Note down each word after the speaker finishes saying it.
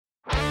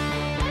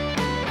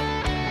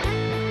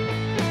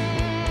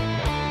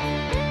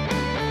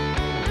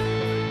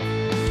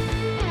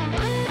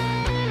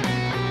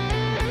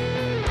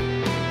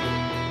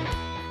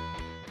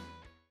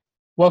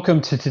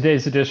Welcome to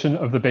today's edition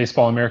of the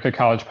Baseball America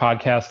College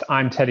Podcast.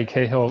 I'm Teddy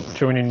Cahill.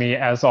 Joining me,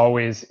 as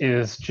always,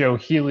 is Joe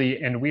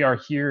Healy, and we are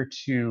here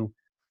to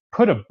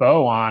put a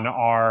bow on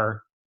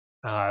our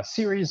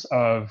series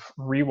of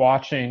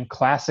rewatching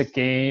classic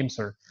games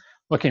or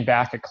looking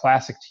back at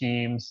classic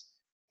teams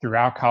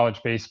throughout college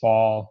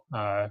baseball.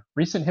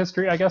 Recent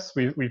history, I guess.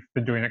 We've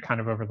been doing it kind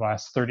of over the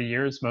last 30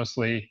 years,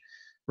 mostly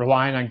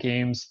relying on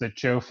games that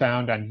Joe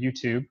found on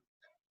YouTube.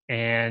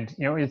 And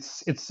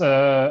it's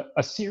a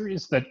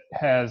series that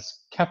has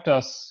kept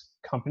us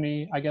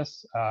company, I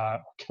guess,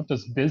 kept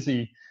us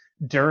busy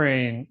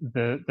during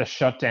the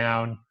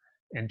shutdown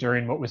and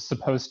during what was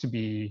supposed to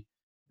be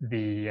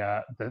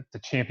the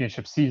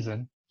championship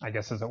season, I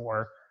guess, as it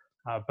were.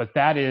 But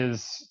that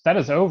is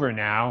over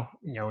now.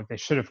 They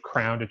should have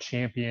crowned a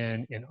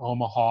champion in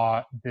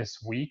Omaha this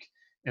week,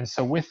 and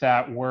so with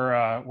that,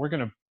 we're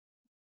going to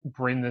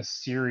bring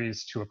this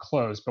series to a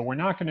close. But we're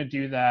not going to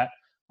do that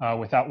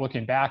without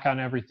looking back on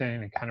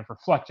everything and kind of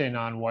reflecting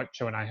on what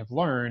Joe and I have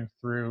learned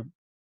through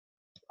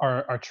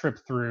our trip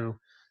through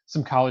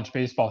some college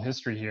baseball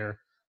history here.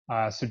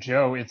 So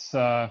Joe, it's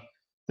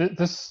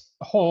this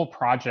whole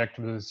project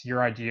was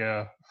your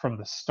idea from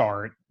the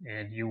start,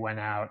 and you went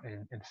out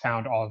and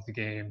found all of the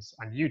games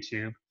on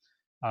YouTube,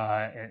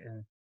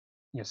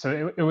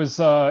 so it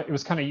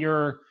was kind of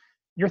your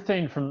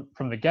thing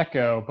from the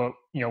get-go. But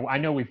I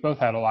know we've both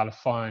had a lot of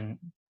fun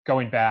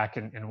going back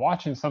and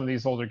watching some of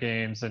these older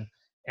games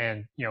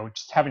and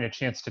just having a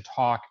chance to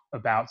talk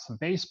about some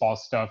baseball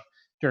stuff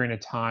during a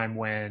time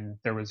when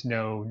there was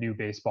no new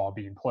baseball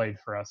being played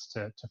for us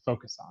to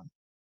focus on.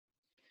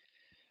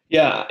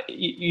 Yeah,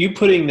 you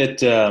putting that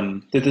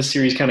this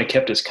series kind of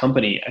kept us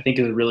company, I think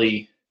is a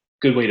really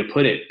good way to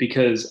put it,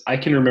 because I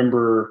can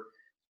remember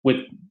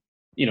with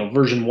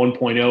version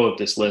 1.0 of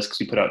this list, because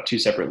we put out two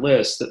separate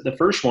lists. The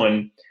first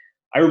one,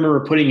 I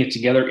remember putting it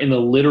together in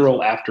the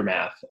literal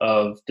aftermath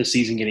of the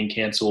season getting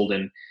canceled,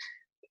 and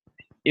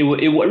it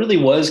really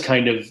was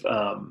kind of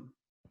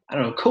I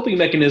don't know, coping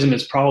mechanism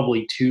is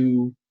probably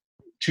too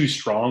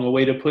strong a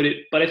way to put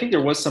it, but I think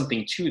there was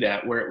something to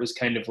that where it was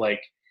kind of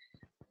like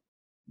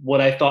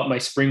what I thought my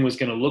spring was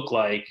going to look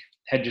like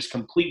had just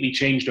completely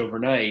changed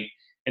overnight.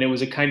 And it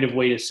was a kind of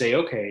way to say,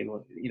 okay,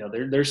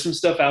 there's some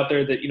stuff out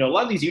there that, a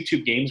lot of these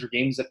YouTube games were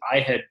games that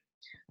I had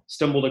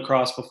stumbled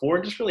across before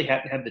and just really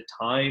hadn't had the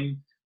time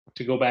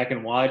to go back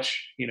and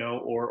watch,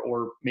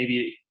 or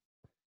maybe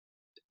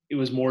it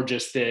was more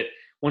just that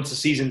once the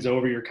season's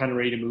over, you're kind of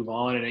ready to move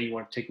on and then you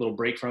want to take a little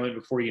break from it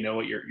before you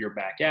know it, you're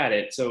back at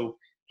it. So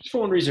just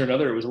for one reason or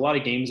another, it was a lot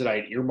of games that I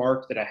had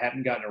earmarked that I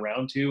hadn't gotten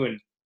around to. And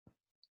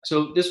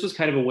so this was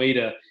kind of a way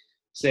to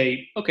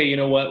say, okay, you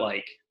know what,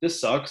 like this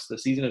sucks. The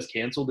season is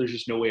canceled. There's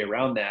just no way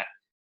around that.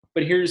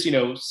 But here's,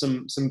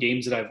 some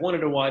games that I've wanted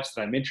to watch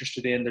that I'm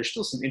interested in. There's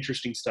still some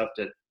interesting stuff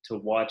to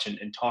watch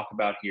and talk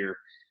about here.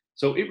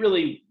 So it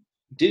really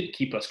did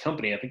keep us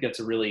company. I think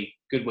that's a really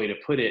good way to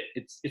put it.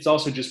 It's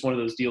also just one of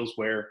those deals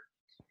where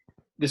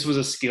this was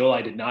a skill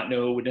I did not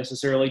know would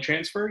necessarily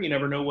transfer. You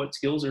never know what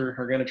skills are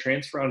going to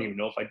transfer. I don't even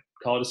know if I'd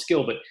call it a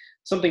skill, but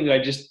something that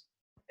I just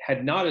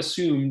had not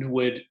assumed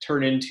would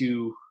turn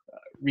into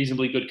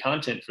reasonably good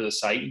content for the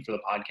site and for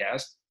the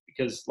podcast.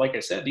 Because like I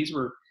said, these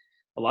were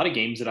a lot of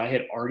games that I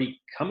had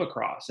already come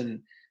across. And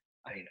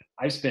I mean,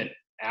 I've spent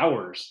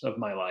hours of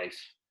my life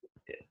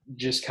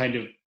just kind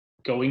of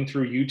going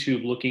through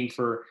YouTube looking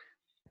for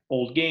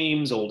old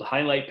games, old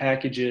highlight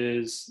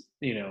packages,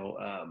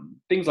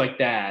 things like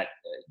that,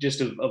 just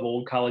of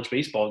old college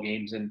baseball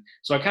games. And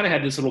so I kind of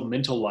had this little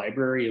mental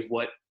library of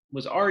what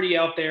was already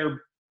out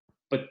there,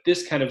 but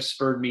this kind of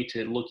spurred me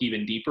to look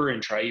even deeper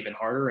and try even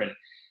harder. And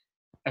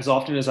as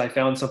often as I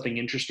found something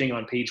interesting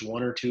on page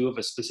 1 or 2 of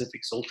a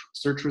specific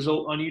search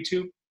result on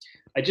YouTube,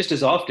 I just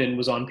as often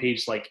was on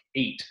page like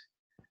 8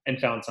 and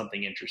found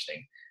something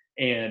interesting.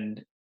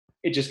 And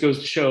it just goes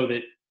to show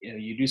that,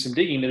 you do some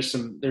digging, there's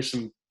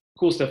some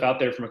cool stuff out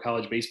there from a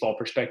college baseball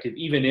perspective,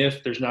 even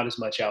if there's not as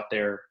much out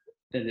there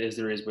as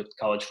there is with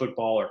college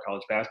football or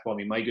college basketball. I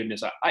mean, my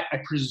goodness, I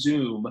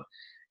presume,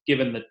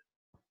 given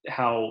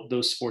how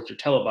those sports are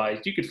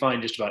televised, you could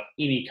find just about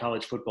any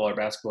college football or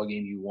basketball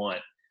game you want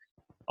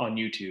on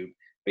YouTube.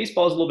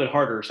 Baseball is a little bit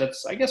harder, so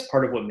that's, I guess,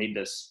 part of what made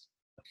this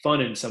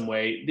fun in some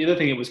way. The other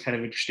thing that was kind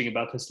of interesting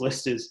about this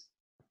list is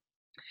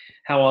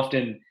how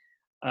often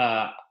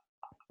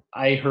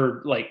I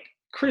heard, like,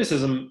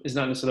 criticism is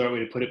not necessarily the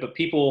right way to put it, but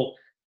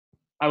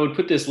I would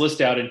put this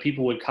list out and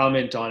people would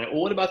comment on it.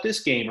 Well, what about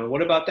this game? Or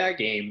what about that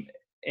game?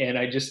 And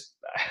I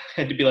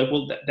had to be like,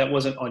 well, that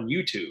wasn't on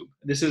YouTube.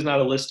 This is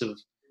not a list of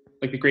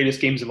like the greatest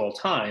games of all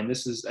time.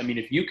 This is, I mean,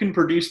 if you can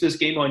produce this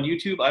game on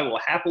YouTube, I will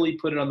happily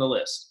put it on the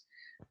list.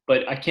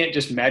 But I can't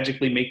just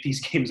magically make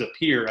these games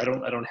appear. I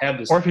don't have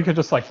this. Or if you could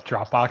just like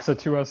Dropbox it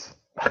to us.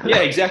 Yeah,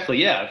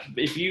 exactly. Yeah.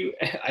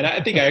 And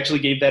I think I actually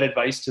gave that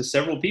advice to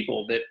several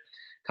people that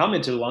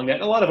commented along that.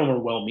 And a lot of them were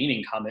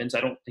well-meaning comments.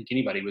 I don't think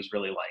anybody was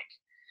really like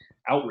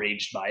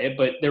outraged by it,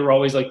 but there were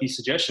always like these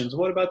suggestions.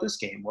 What about this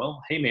game?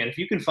 Well, hey man, if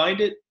you can find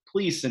it,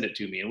 please send it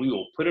to me and we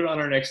will put it on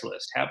our next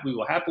list. We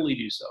will happily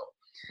do so.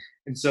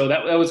 And so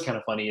that was kind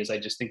of funny. Is I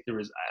just think there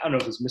was, I don't know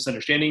if it was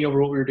misunderstanding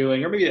over what we were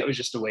doing, or maybe that was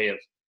just a way of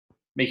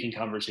making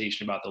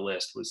conversation about the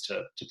list, was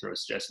to throw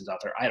suggestions out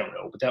there. I don't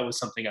know, but that was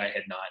something I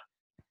had not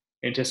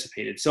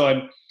anticipated.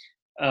 So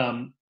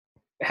I'm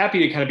happy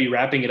to kind of be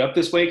wrapping it up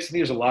this way, because I think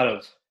there's a lot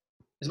of,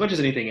 as much as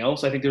anything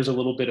else, I think there's a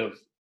little bit of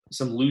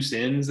some loose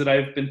ends that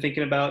I've been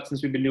thinking about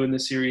since we've been doing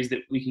this series that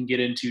we can get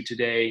into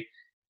today,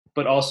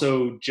 but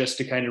also just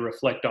to kind of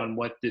reflect on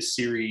what this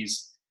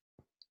series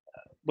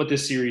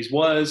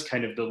was,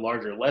 kind of the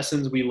larger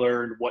lessons we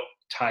learned, what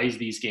ties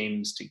these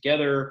games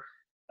together.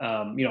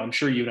 I'm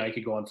sure you and I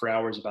could go on for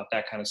hours about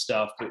that kind of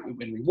stuff, and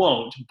we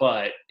won't,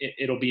 but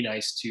it'll be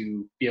nice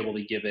to be able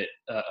to give it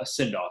a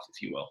send-off,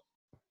 if you will.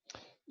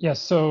 Yeah,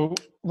 so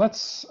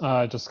let's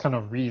just kind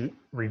of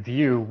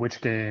review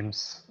which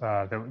games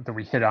that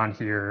we hit on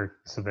here,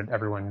 so that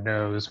everyone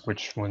knows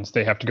which ones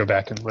they have to go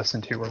back and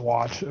listen to or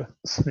watch,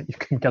 so that you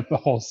can get the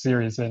whole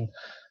series in.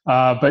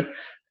 But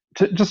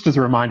just as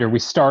a reminder, we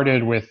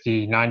started with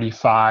the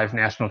 95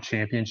 national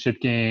championship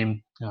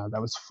game.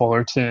 That was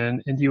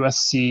Fullerton and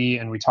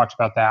USC, and we talked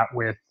about that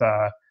with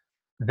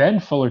then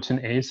Fullerton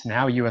ace,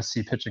 now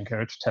USC pitching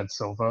coach, Ted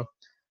Silva.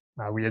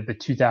 We had the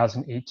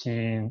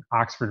 2018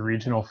 Oxford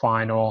Regional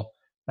Final.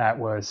 That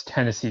was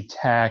Tennessee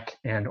Tech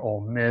and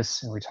Ole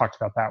Miss, and we talked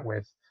about that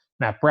with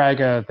Matt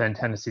Braga, then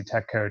Tennessee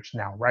Tech coach,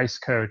 now Rice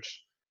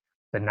coach.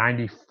 The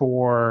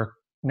 94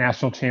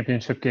 national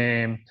championship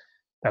game,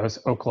 that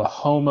was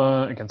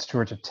Oklahoma against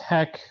Georgia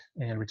Tech,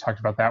 and we talked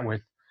about that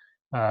with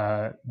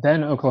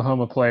then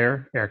Oklahoma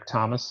player Eric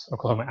Thomas,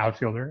 Oklahoma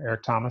outfielder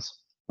Eric Thomas,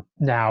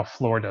 now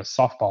Florida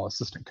softball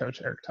assistant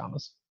coach Eric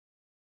Thomas.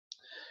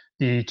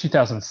 The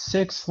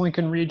 2006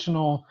 Lincoln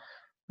Regional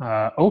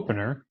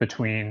opener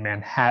between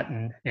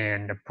Manhattan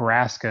and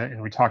Nebraska,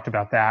 and we talked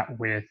about that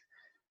with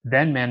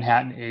then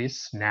Manhattan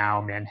ace,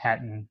 now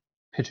Manhattan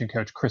pitching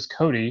coach Chris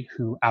Cody,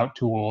 who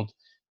outdueled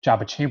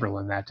Jabba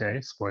Chamberlain that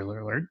day, spoiler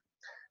alert.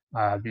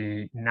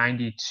 The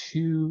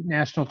 92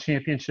 national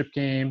championship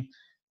game,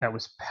 that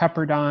was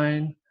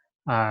Pepperdine,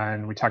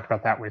 and we talked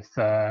about that with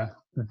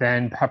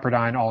then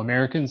Pepperdine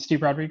All-American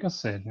Steve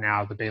Rodriguez, and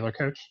now the Baylor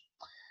coach.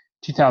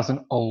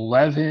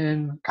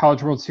 2011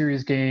 College World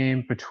Series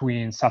game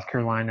between South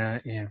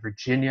Carolina and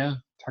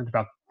Virginia. Talked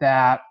about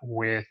that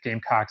with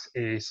Gamecocks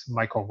ace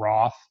Michael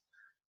Roth.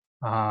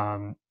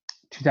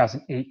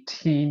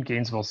 2018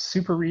 Gainesville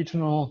Super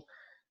Regional.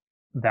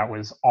 That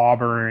was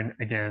Auburn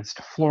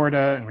against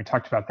Florida, and we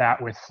talked about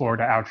that with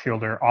Florida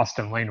outfielder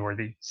Austin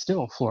Laneworthy,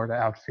 still Florida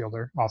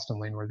outfielder Austin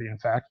Laneworthy, in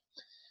fact.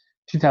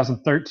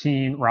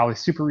 2013 Raleigh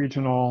Super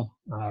Regional,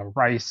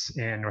 Rice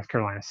and North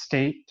Carolina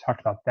State. Talked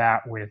about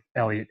that with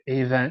Elliot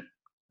Avent,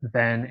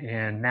 then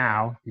and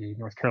now the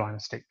North Carolina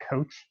State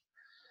coach.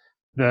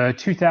 The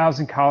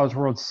 2000 College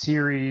World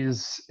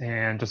Series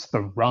and just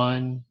the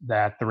run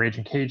that the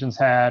Raging Cajuns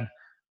had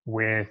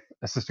with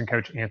assistant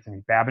coach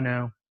Anthony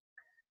Babineau.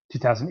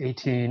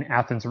 2018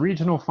 Athens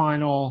Regional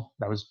Final,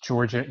 that was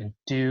Georgia and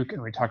Duke,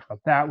 and we talked about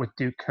that with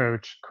Duke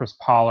coach Chris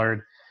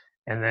Pollard.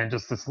 And then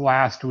just this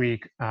last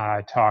week,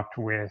 I talked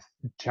with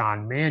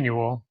John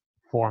Manuel,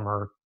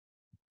 former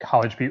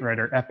college beat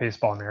writer at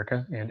Baseball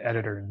America and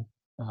editor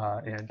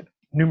and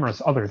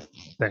numerous other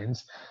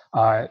things.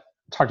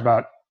 Talked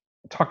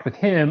with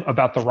him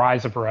about the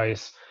rise of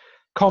Rice,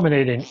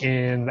 culminating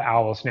in the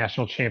Owls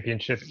national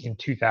championship in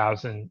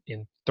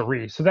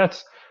 2003. So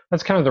that's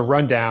kind of the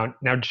rundown.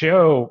 Now,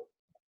 Joe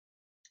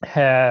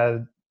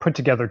had put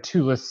together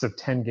 2 lists of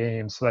 10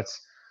 games, so that's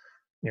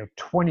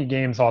 20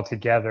 games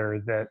altogether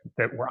that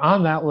were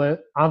on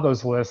on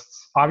those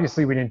lists.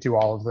 Obviously, we didn't do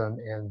all of them,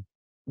 and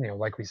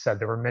like we said,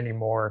 there were many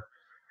more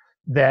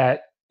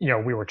that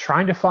we were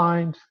trying to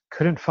find,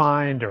 couldn't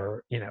find,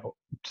 or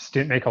just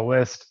didn't make a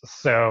list.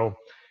 So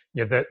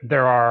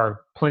there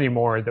are plenty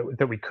more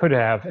that we could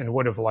have and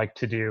would have liked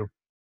to do.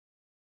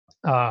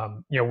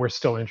 We're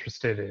still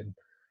interested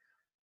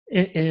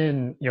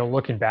in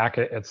looking back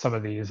at some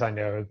of these. I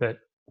know that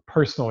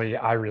personally,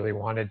 I really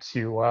wanted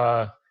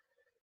to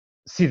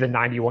see the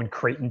 91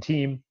 Creighton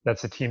team.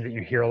 That's a team that you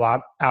hear a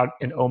lot out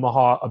in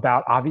Omaha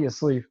about,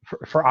 obviously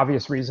for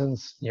obvious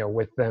reasons,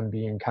 with them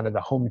being kind of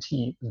the home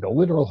team, the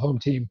literal home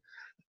team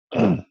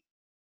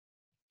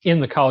in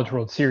the College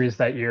World Series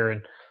that year.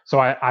 And so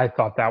I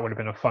thought that would have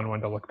been a fun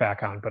one to look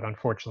back on, but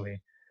unfortunately,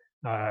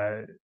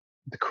 the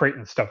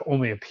Creighton stuff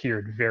only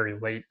appeared very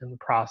late in the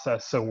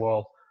process.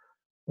 So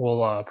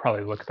we'll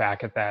probably look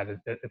back at that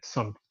at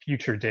some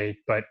future date,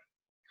 but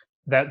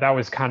that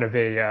was kind of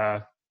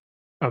a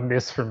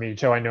miss for me.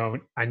 Joe, I know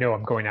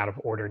I'm going out of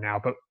order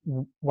now, but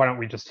why don't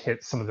we just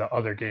hit some of the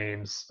other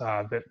games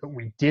that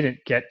we didn't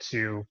get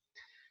to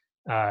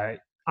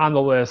on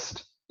the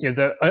list?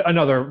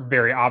 Another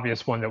very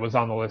obvious one that was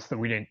on the list that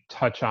we didn't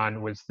touch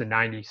on was the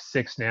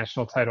 96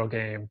 national title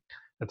game.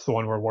 That's the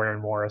one where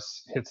Warren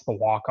Morris hits the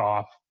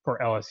walk-off for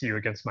LSU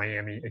against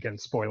Miami. Again,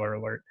 spoiler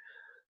alert.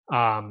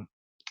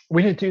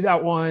 We didn't do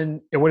that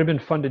one. It would have been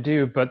fun to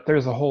do, but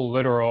there's a whole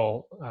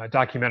literal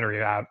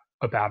documentary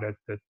about it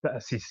that the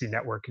SEC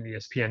Network and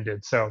ESPN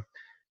did. So,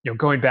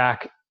 going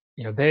back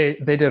they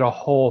did a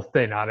whole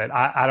thing on it.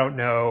 I don't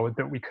know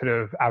that we could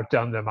have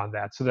outdone them on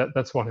that. So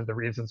that's one of the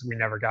reasons we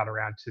never got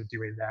around to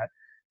doing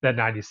that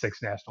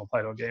 96 national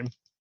title game.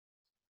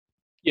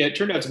 Yeah, it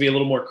turned out to be a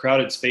little more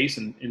crowded space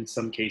in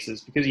some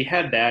cases because you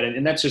had that,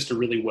 and that's just a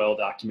really well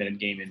documented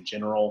game in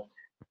general.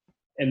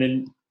 And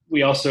then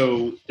we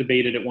also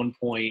debated at one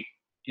point,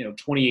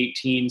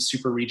 2018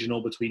 super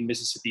regional between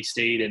Mississippi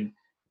State and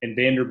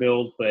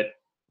Vanderbilt, but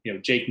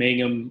Jake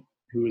Mangum,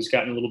 who has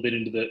gotten a little bit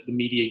into the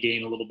media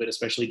game a little bit,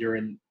 especially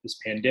during this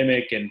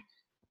pandemic, and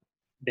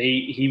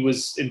he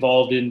was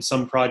involved in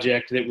some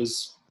project that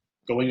was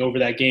going over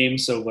that game.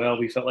 So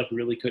we felt like we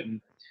really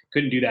couldn't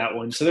do that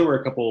one. So there were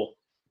a couple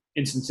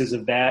instances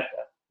of that.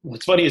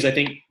 What's funny is I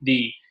think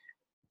the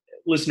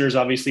listeners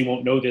obviously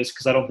won't know this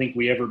because I don't think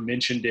we ever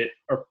mentioned it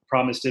or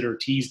promised it or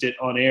teased it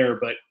on air,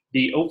 but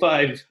the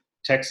 05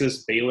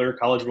 Texas Baylor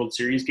College World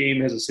Series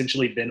game has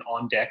essentially been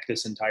on deck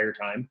this entire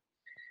time.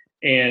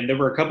 And there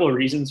were a couple of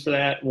reasons for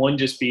that. One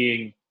just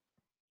being,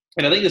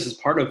 and I think this is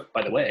part of,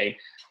 by the way,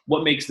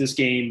 what makes this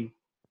game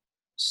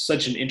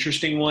such an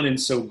interesting one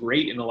and so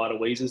great in a lot of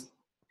ways is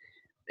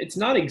it's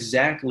not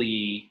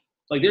exactly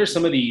like there are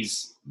some of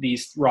these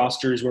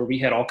rosters where we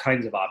had all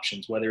kinds of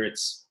options, whether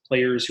it's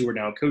players who are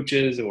now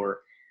coaches or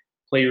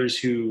players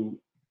who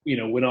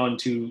went on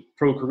to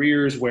pro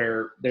careers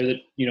where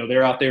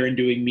they're out there and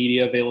doing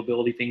media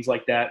availability, things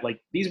like that. Like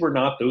these were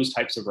not those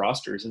types of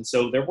rosters, and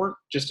so there weren't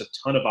just a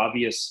ton of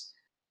obvious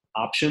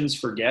options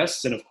for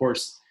guests. And of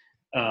course,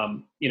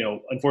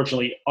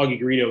 unfortunately,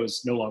 Augie Garrido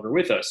is no longer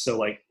with us, so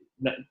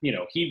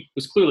he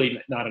was clearly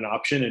not an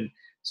option, and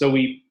so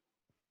we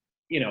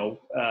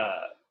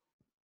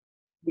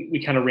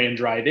kind of ran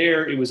dry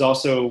there. It was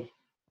also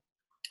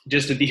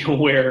just a deal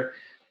where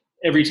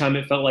every time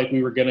it felt like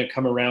we were going to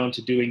come around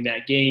to doing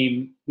that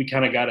game, we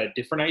kind of got a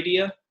different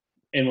idea.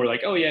 And we're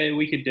like, oh, yeah,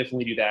 we could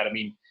definitely do that. I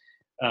mean,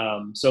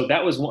 so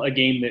that was a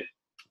game that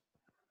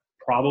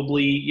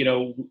probably,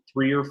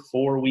 3 or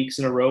 4 weeks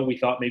in a row we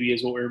thought maybe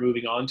is what we were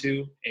moving on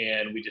to,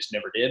 and we just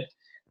never did.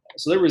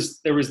 So there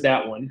was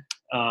that one.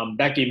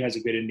 That game has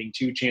a good ending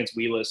too. Chance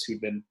Wheelis,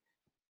 who'd been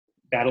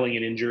battling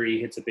an injury,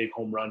 hits a big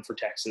home run for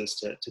Texas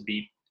to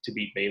beat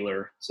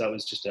Baylor. So that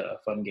was just a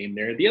fun game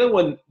there. The other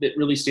one that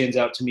really stands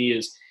out to me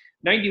is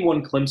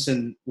 91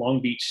 Clemson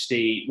Long Beach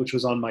State, which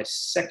was on my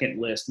second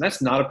list. And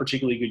that's not a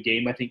particularly good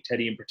game. I think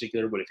Teddy in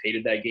particular would have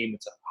hated that game.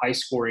 It's a high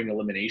scoring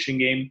elimination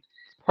game.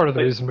 Part of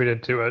the reason we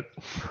didn't do it.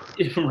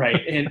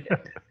 Right. And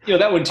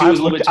that one too was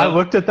a little bit tough. I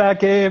looked at that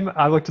game.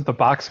 I looked at the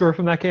box score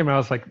from that game and I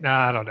was like,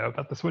 nah, I don't know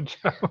about this one,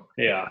 Joe.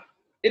 Yeah.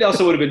 It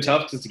also would have been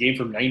tough because it's a game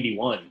from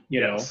 91,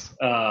 Yes.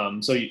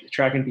 So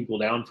tracking people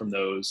down from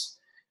those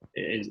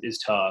is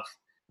tough.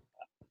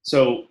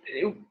 So,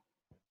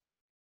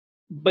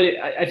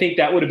 I think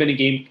that would have been a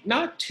game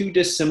not too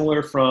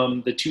dissimilar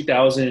from the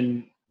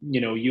 2000,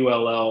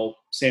 ULL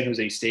San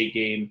Jose State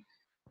game,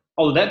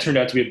 although that turned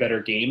out to be a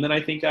better game than I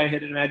think I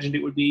had imagined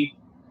it would be.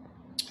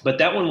 But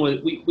that one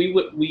was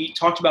we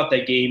talked about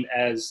that game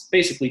as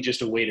basically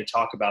just a way to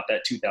talk about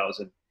that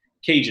 2000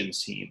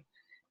 Cajuns team.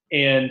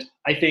 And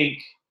I think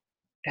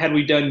had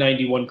we done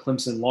 91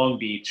 Clemson Long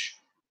Beach,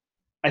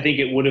 I think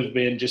it would have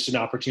been just an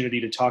opportunity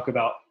to talk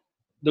about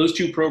those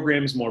two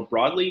programs more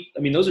broadly. I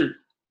mean, those are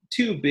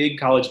two big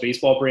college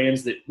baseball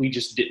brands that we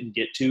just didn't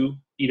get to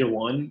either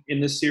one in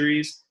this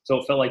series. So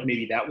it felt like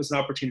maybe that was an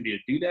opportunity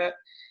to do that.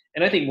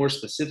 And I think more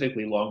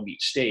specifically Long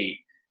Beach State,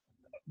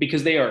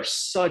 because they are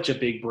such a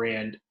big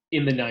brand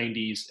in the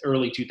 90s,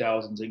 early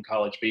 2000s in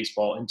college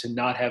baseball, and to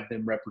not have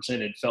them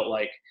represented felt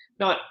like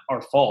not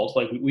our fault.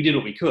 Like we did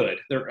what we could.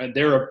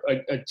 They're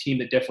a team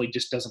that definitely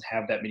just doesn't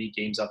have that many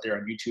games out there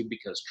on YouTube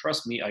because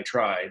trust me, I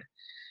tried.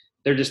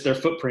 Their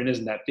footprint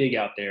isn't that big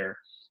out there,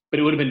 but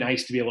it would have been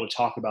nice to be able to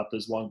talk about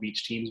those Long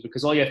Beach teams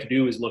because all you have to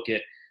do is look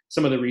at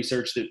some of the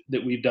research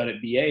that we've done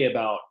at BA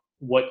about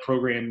what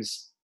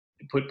programs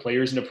put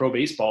players into pro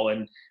baseball.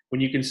 And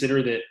when you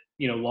consider that,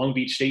 Long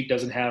Beach State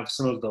doesn't have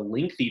some of the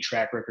lengthy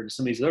track record of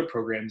some of these other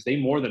programs, they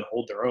more than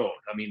hold their own.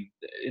 I mean,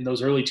 in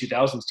those early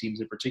 2000s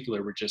teams in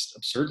particular were just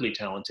absurdly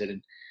talented.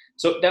 And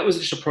so that was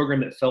just a program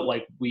that felt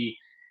like we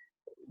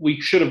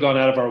should have gone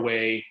out of our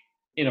way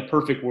in a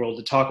perfect world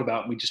to talk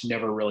about, and we just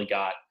never really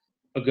got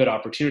a good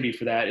opportunity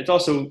for that. It's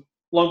also,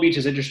 Long Beach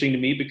is interesting to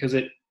me because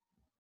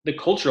the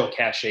cultural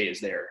cachet is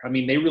there. I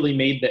mean, they really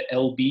made the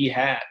LB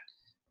hat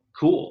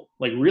cool,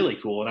 like really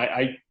cool. And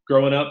I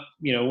growing up,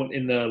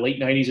 in the late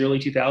 90s, early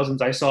 2000s,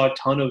 I saw a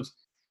ton of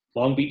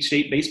Long Beach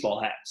State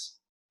baseball hats.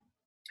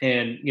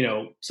 And,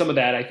 some of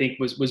that I think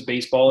was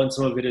baseball, and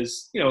some of it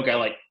is, a guy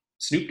like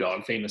Snoop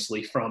Dogg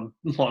famously from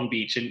Long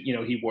Beach, and,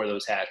 he wore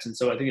those hats. And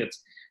so I think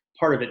it's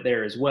part of it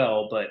there as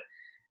well. But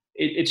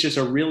it's just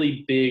a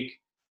really big,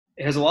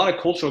 it has a lot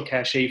of cultural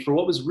cachet for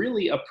what was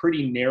really a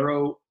pretty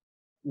narrow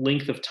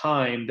length of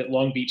time that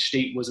Long Beach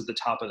State was at the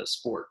top of the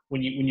sport.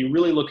 When you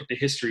really look at the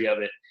history of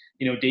it,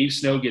 Dave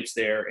Snow gets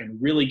there and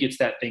really gets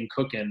that thing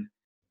cooking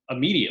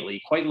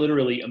immediately, quite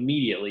literally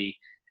immediately.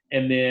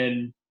 And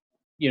then,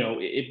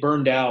 it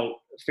burned out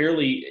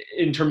fairly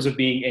in terms of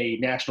being a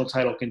national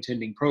title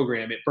contending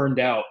program. It burned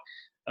out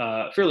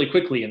fairly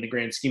quickly in the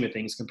grand scheme of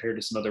things compared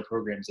to some other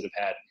programs that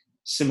have had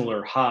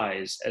similar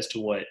highs as to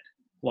what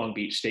Long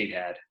Beach State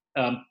had.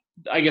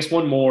 I guess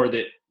one more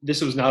that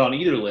this was not on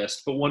either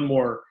list, but one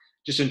more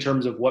just in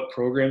terms of what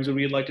programs would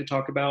we like to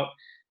talk about.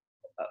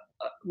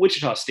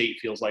 Wichita State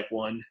feels like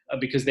one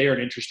because they are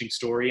an interesting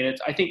story. And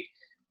I think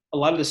a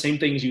lot of the same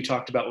things you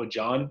talked about with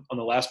John on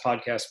the last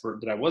podcast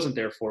that I wasn't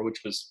there for,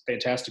 which was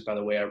fantastic, by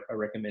the way. I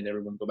recommend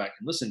everyone go back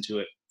and listen to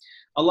it.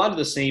 A lot of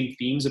the same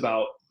themes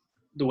about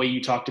the way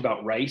you talked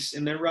about Rice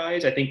in their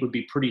rise, I think would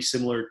be pretty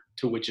similar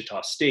to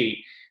Wichita State.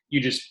 You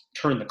just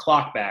turn the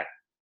clock back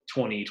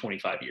 20,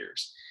 25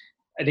 years.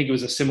 I think it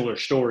was a similar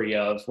story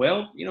of,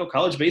 well,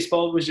 college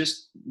baseball was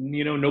just,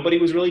 nobody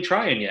was really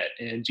trying yet.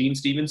 And Gene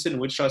Stevenson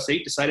and Wichita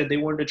State decided they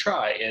wanted to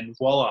try, and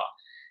voila.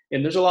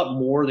 And there's a lot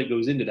more that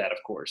goes into that, of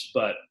course.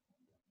 But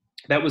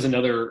that was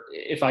another,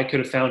 if I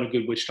could have found a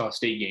good Wichita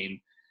State game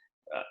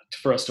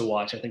for us to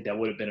watch, I think that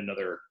would have been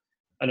another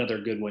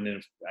good one. And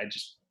it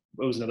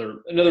was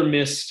another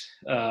miss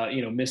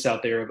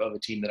out there of a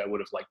team that I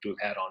would have liked to have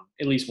had on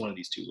at least one of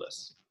these two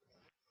lists.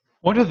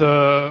 One of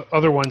the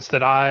other ones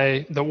that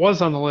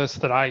was on the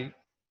list that I,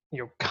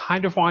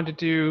 kind of wanted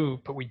to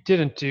do, but we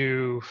didn't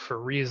do for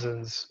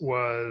reasons,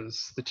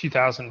 was the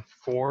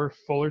 2004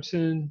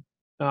 Fullerton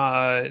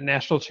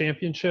National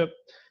Championship.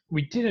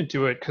 We didn't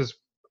do it because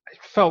I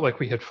felt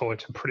like we hit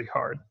Fullerton pretty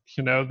hard.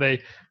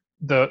 They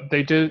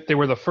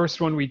were the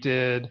first one we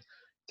did.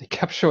 They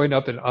kept showing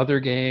up in other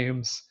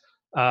games.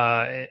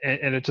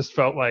 And it just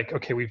felt like,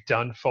 okay, we've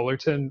done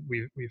Fullerton.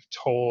 We've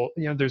told,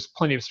 there's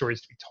plenty of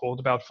stories to be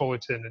told about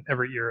Fullerton, and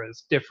every era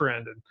is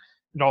different and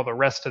all the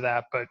rest of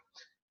that. But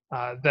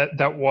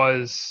that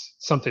was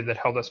something that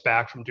held us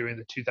back from doing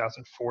the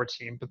 2004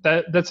 team.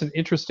 But that's an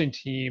interesting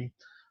team.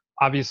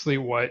 Obviously,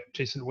 what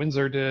Jason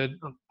Windsor did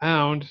on the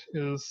mound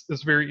is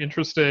very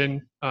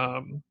interesting.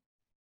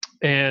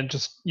 And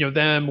just,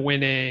 them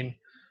winning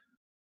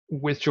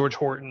with George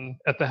Horton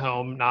at the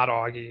helm, not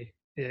Augie,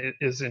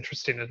 is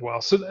interesting as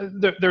well. So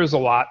there's a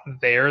lot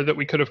there that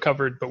we could have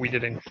covered, but we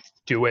didn't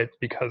do it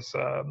because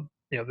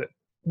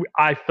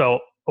I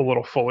felt a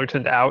little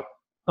Fullertoned out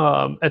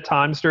at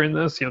times during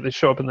this. They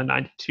show up in the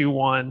 92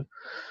 one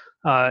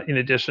in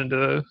addition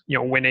to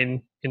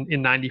winning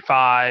in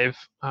 95.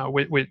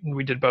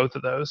 We did both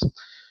of those.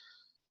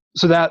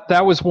 So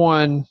that was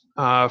one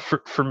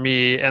for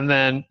me. And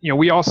then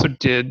we also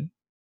did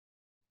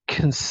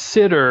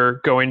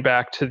consider going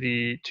back to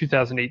the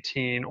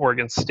 2018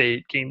 Oregon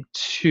State Game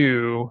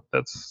 2.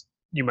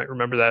 You might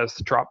remember that as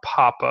the drop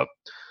pop-up.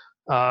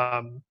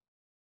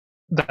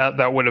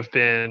 That would have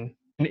been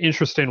an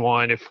interesting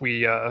one if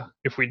we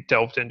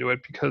delved into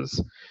it,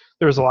 because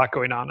there was a lot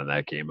going on in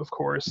that game, of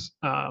course.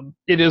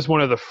 It is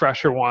one of the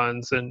fresher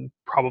ones and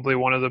probably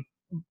one of the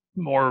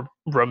more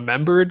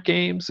remembered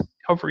games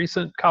of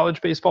recent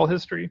college baseball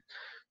history.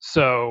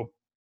 So,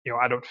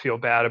 I don't feel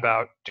bad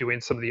about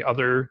doing some of the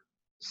other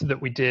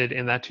that we did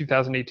in that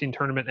 2018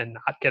 tournament and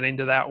not getting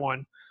to that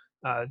one,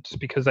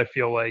 just because I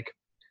feel like,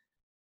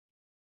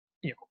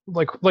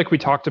 like we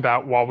talked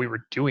about while we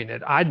were doing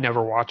it, I'd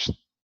never watched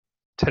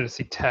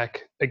Tennessee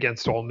Tech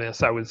against Ole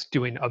Miss. I was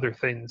doing other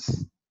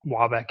things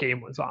while that game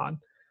was on.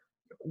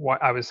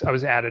 I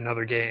was at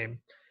another game,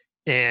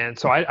 and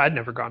so I'd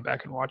never gone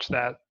back and watched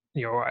that.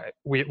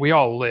 We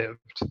all lived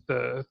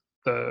the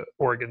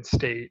Oregon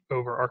State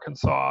over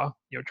Arkansas,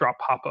 drop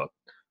pop up.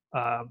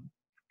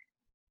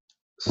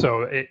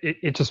 So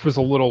it just was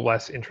a little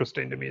less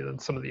interesting to me than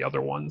some of the other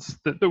ones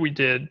that we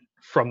did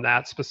from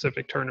that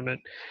specific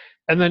tournament.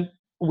 And then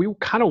we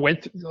kind of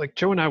went through, like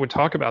Joe and I would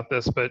talk about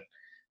this, but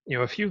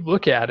if you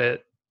look at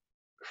it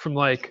from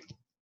like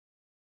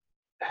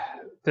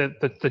the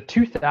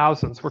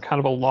 2000s were kind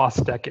of a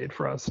lost decade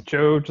for us.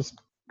 Joe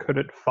just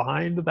couldn't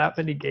find that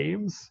many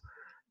games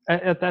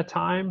at that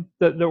time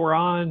that were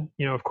on.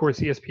 Of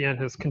course, ESPN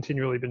has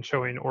continually been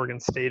showing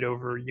Oregon State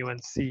over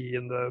UNC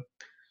in the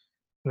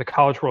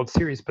College World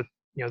Series, but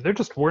there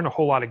just weren't a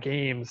whole lot of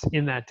games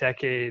in that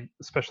decade,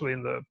 especially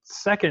in the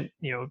second,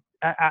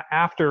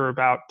 after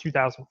about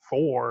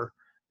 2004.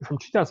 From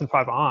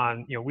 2005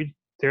 on,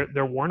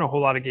 there weren't a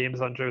whole lot of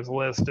games on Joe's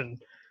list,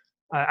 and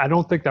I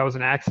don't think that was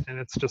an accident.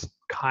 It's just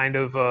kind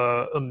of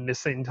a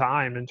missing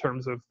time in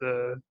terms of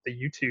the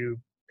YouTube,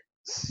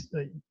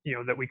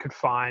 that we could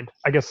find.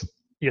 I guess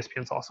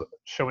ESPN's also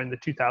showing the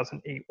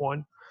 2008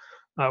 one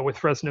with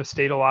Fresno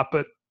State a lot,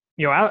 but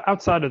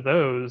outside of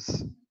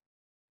those.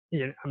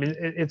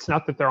 It's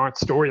not that there aren't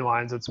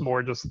storylines. It's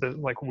more just that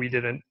we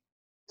didn't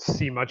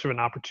see much of an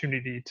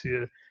opportunity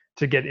to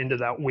get into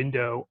that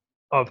window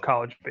of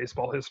college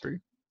baseball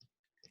history.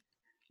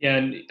 Yeah,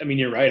 and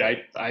you're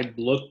right. I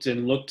looked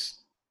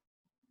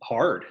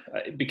hard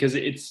because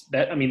it's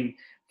that.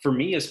 For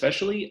me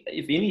especially,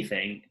 if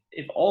anything,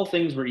 if all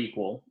things were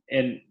equal,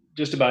 and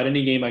just about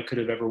any game I could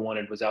have ever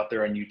wanted was out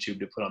there on YouTube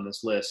to put on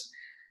this list,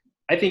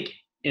 I think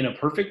in a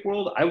perfect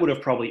world, I would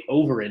have probably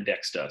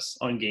over-indexed us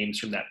on games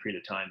from that period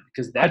of time,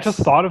 because I just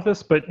thought of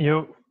this, but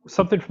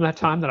something from that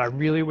time that I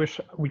really wish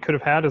we could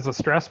have had is a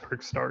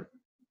Strasburg start.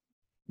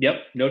 Yep,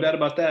 no doubt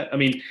about that.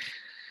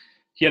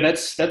 Yeah,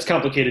 that's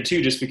complicated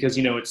too, just because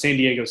it's San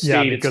Diego Yeah, I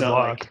State. mean, It's good not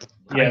luck.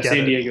 like I get San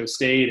it. Diego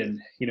State, and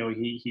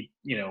he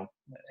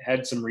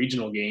had some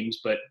regional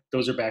games, but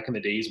those are back in the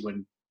days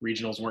when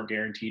regionals weren't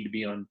guaranteed to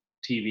be on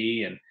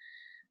TV.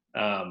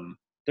 And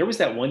there was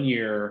that one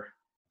year,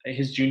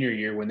 his junior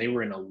year, when they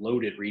were in a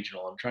loaded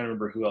regional. I'm trying to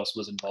remember who else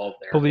was involved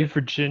I there, but believe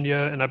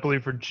Virginia, and I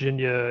believe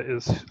Virginia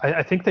is.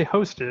 I think they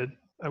hosted.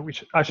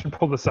 I should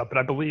pull this up, but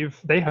I believe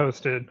they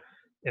hosted,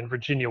 and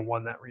Virginia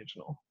won that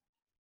regional.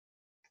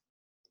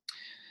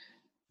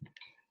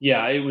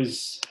 yeah, it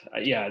was.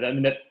 Yeah, I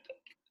mean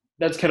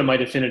that's kind of my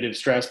definitive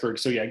Strasburg.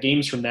 So yeah,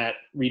 games from that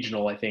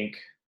regional, I think,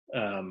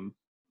 um,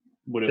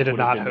 would They have did would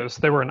have not been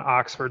host. They were in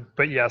Oxford,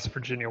 but yes,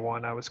 Virginia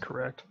won. I was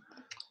correct.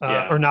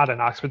 yeah Or not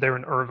in Oxford. They were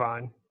in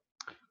Irvine.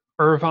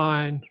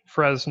 Irvine,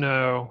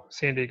 Fresno,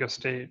 San Diego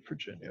State,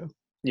 Virginia.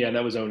 yeah, and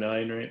that was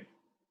 '09, right?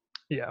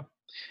 Yeah.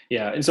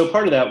 Yeah, and so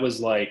part of that was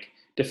like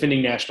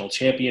defending national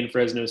champion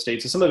Fresno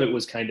State. So some of it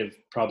was kind of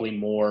probably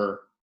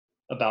more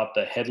about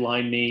the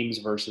headline names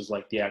versus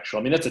like the actual.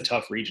 I mean, that's a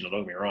tough regional.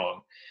 Don't get me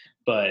wrong,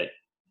 but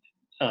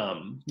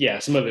yeah,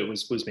 some of it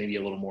was maybe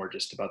a little more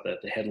just about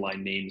the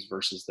headline names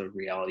versus the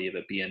reality of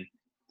it being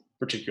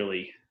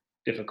particularly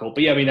difficult.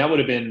 But yeah, I mean, that would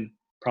have been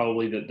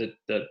probably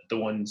the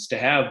ones to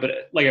have.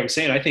 But like I was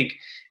saying, I think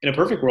in a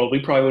perfect world, we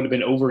probably would have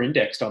been over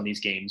indexed on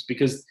these games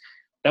because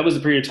that was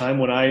the period of time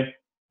when I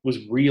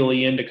was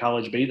really into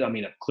college baseball. I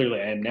mean, clearly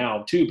I am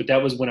now too, but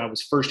that was when I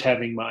was first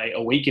having my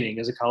awakening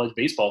as a college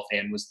baseball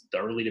fan, was the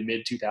early to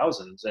mid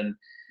 2000s. And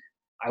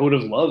I would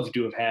have loved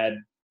to have had,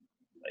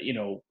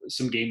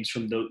 some games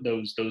from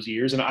those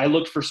years. And I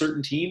looked for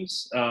certain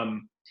teams.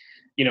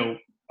 You know,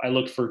 I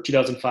looked for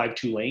 2005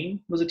 Tulane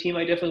was a team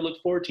I definitely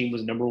looked for. Team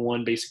was number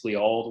one basically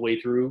all the way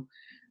through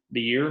the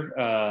year.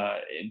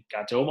 And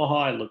got to Omaha.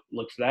 I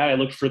looked for that. I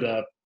looked for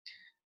the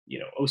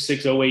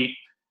 06 08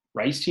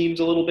 Rice teams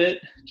a little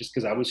bit just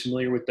because I was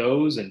familiar with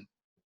those. And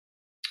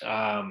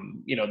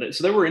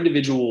so there were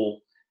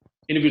individual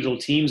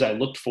teams I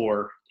looked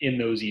for in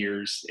those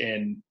years.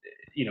 And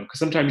because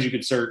sometimes you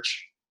could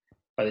search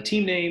by the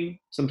team name,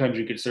 sometimes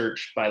you could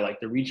search by like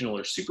the regional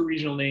or super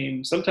regional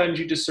name, sometimes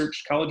you just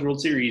searched College World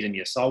Series and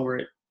you saw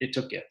where it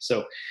took you.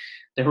 So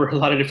there were a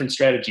lot of different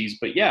strategies.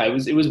 But yeah,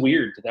 it was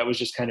weird. That was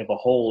just kind of a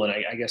hole. And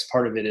I guess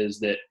part of it is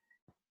that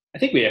I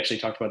think we actually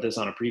talked about this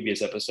on a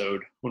previous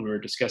episode when we were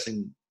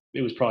discussing.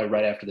 It was probably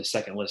right after the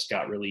second list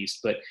got released,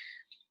 but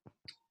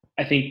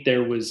I think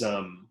there was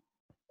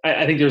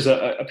I think there's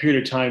a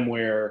period of time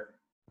where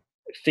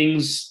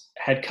things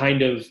had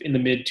kind of, in the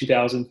mid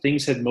 2000s,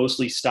 things had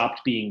mostly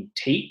stopped being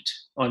taped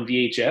on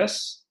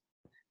VHS,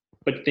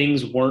 but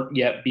things weren't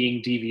yet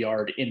being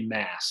DVR'd in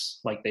mass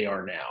like they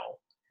are now.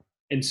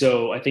 And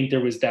so I think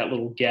there was that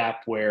little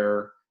gap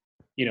where,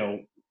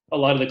 a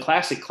lot of the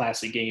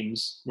classic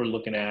games we're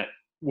looking at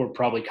were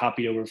probably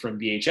copied over from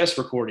VHS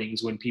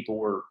recordings when people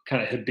were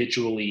kind of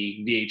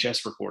habitually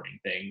VHS recording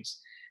things.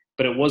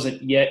 But it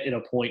wasn't yet at a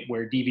point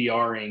where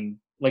DVRing,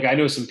 like I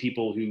know some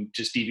people who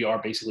just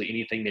DVR basically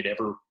anything they'd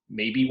ever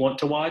maybe want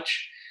to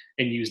watch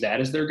and use that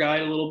as their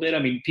guide a little bit. I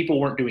mean, people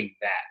weren't doing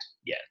that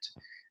yet.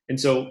 And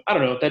so I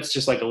don't know, that's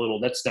just like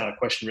that's not a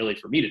question really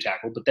for me to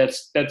tackle, but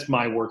that's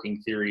my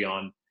working theory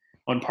on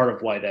part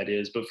of why that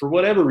is. But for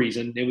whatever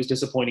reason, it was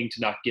disappointing to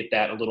not get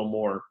that a little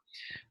more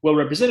well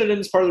represented. And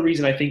it's part of the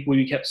reason I think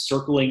we kept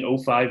circling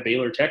 05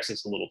 Baylor,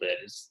 Texas a little bit.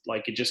 Is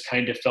like it just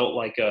kind of felt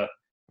like a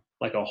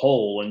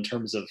hole in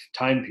terms of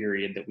time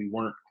period that we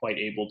weren't quite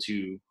able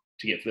to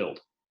get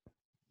filled.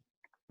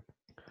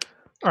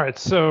 All right,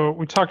 so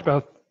we talked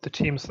about the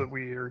games that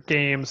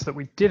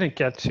we didn't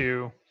get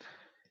to.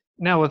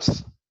 Now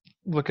let's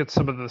look at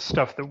some of the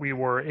stuff that we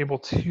were able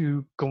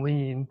to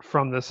glean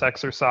from this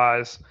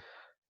exercise.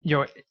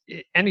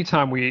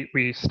 Anytime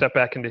we step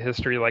back into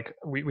history, like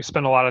we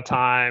spent a lot of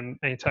time,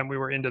 anytime we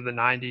were into the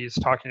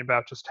 90s, talking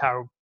about just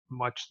how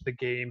much the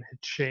game had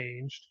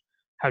changed,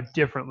 how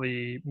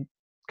differently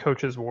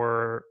coaches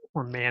were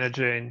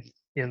managing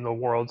in the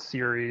World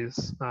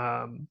Series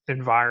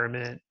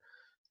environment.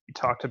 We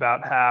talked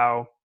about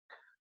how,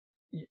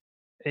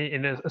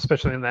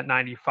 especially in that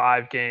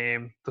 95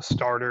 game, the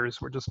starters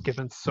were just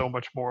given so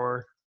much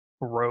more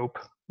rope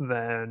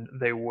than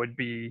they would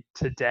be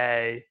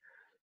today,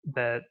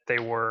 that they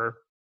were,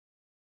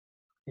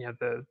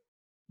 the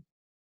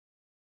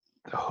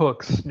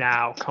hooks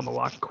now come a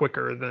lot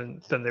quicker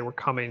than they were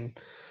coming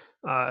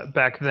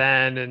back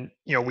then. And,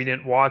 we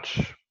didn't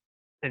watch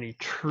any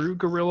true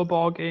Gorilla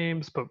Ball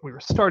games, but we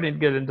were starting to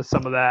get into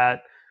some of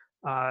that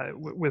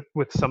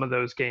with some of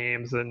those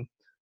games. And,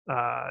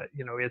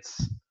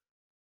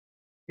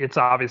 it's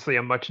obviously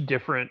a much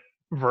different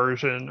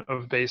version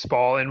of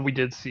baseball. And we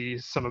did see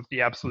some of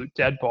the absolute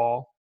dead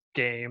ball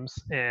games,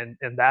 and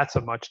that's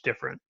a much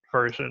different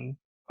version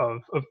of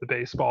the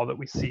baseball that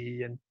we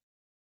see. And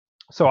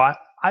so I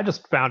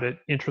just found it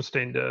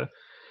interesting to,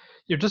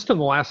 just in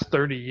the last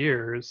 30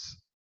 years,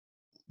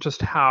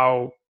 just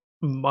how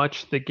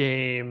much the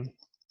game,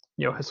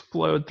 has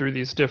flowed through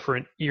these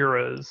different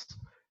eras.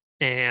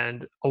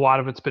 And a lot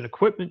of it's been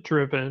equipment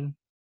driven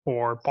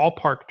or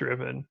ballpark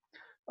driven,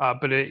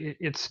 but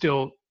it's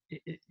still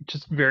it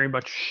just very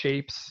much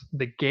shapes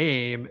the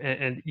game,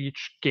 and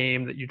each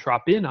game that you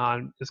drop in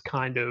on is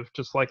kind of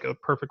just like a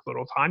perfect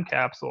little time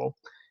capsule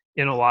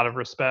in a lot of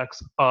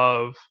respects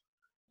of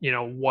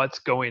what's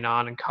going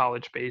on in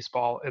college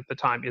baseball at the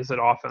time. Is it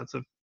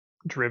offensive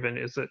driven?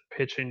 Is it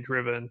pitching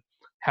driven?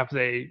 Have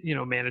they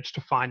managed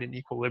to find an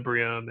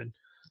equilibrium? And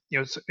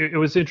it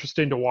was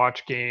interesting to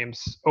watch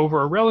games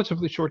over a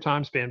relatively short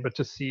time span, but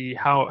to see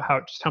how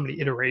many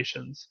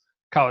iterations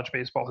college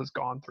baseball has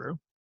gone through.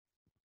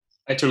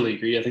 I totally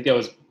agree. I think that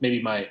was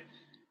maybe my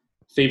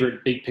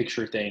favorite big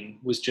picture thing,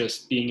 was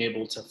just being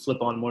able to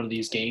flip on one of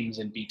these games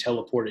and be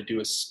teleported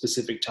to a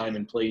specific time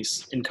and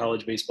place in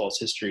college baseball's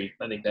history.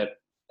 I think that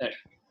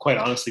quite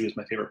honestly was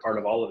my favorite part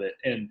of all of it.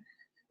 And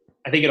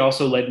I think it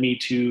also it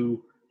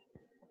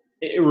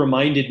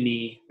reminded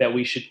me that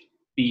we should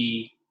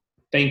be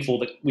thankful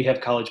that we have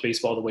college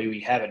baseball the way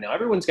we have it now.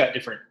 Everyone's got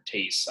different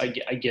tastes. I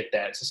get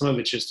that. So some of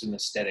it's just an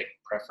aesthetic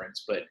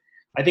preference, but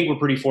I think we're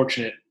pretty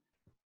fortunate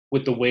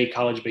with the way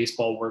college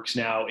baseball works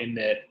now, in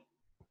that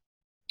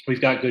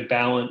we've got good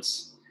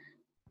balance.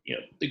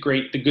 The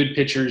good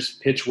pitchers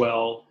pitch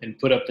well and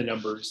put up the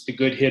numbers. The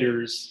good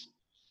hitters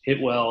hit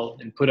well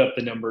and put up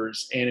the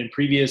numbers. And in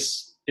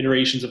previous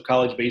iterations of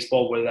college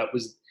baseball, whether that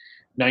was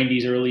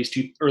 90s, early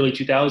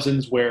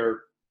 2000s,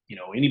 where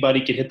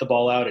anybody could hit the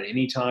ball out at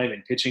any time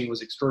and pitching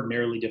was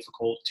extraordinarily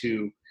difficult,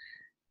 to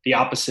the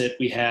opposite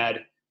we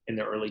had in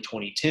the early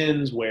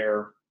 2010s,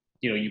 where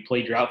you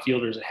played your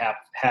outfielders at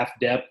half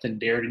depth and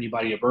dared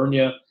anybody to burn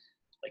you.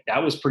 Like,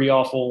 that was pretty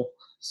awful.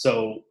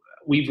 So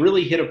we've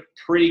really hit a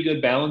pretty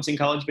good balance in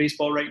college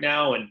baseball right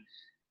now, and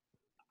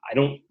I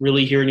don't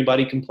really hear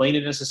anybody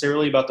complaining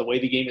necessarily about the way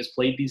the game is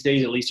played these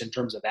days, at least in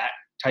terms of that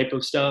type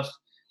of stuff.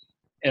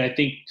 And I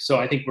think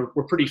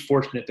we're pretty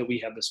fortunate that we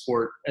have the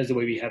sport as the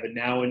way we have it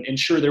now. And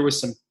sure, there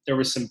was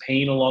some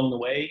pain along the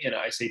way, and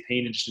I say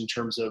pain just in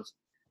terms of,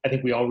 I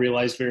think we all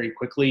realized very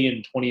quickly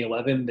in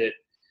 2011 that,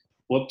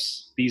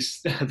 whoops,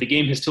 the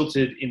game has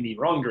tilted in the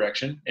wrong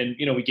direction. And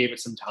we gave it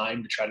some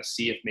time to try to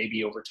see if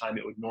maybe over time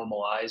it would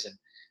normalize, and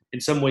in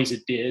some ways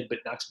it did, but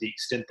not to the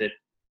extent that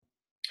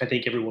I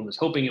think everyone was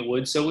hoping it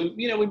would. So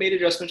we made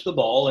adjustments to the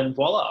ball, and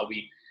voila,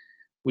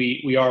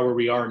 we are where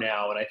we are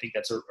now. And I think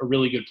that's a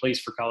really good place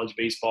for college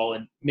baseball.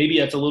 And maybe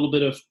that's a little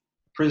bit of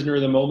prisoner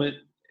of the moment.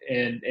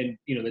 And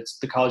that's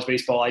the college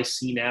baseball I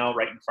see now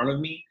right in front of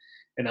me,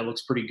 and that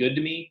looks pretty good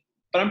to me.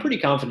 But I'm pretty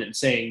confident in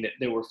saying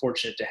that we're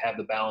fortunate to have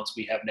the balance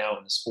we have now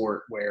in the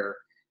sport, where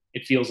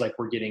it feels like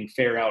we're getting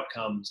fair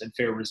outcomes and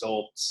fair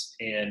results,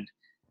 and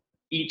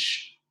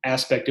each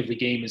aspect of the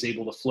game is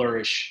able to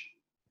flourish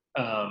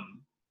in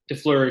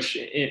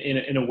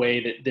a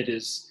way that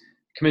is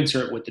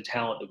commensurate with the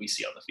talent that we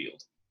see on the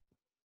field.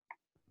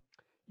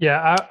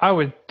 Yeah, I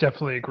would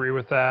definitely agree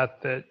with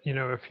that. That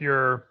if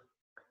you're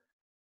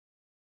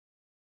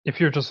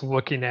just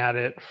looking at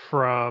it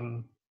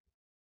from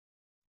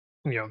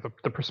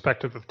the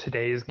perspective of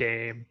today's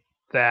game,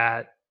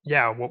 that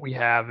what we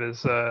have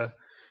is a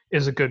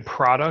good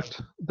product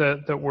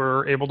that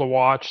we're able to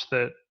watch.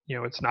 That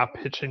it's not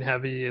pitching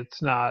heavy,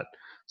 it's not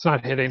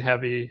hitting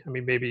heavy. I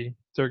mean, maybe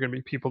there are going to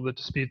be people that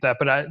dispute that,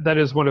 but that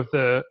is one of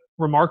the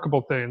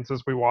remarkable things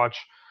as we watch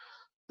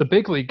the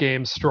big league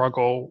games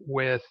struggle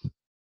with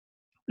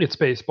its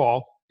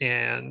baseball,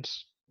 and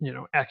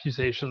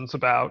accusations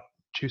about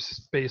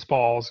juiced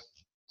baseballs,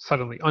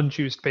 suddenly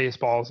unjuiced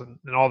baseballs, and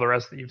all the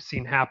rest that you've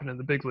seen happen in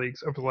the big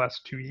leagues over the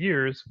last 2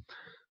 years.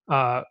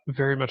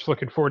 Very much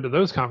looking forward to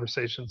those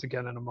conversations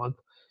again in a month.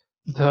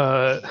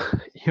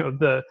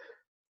 The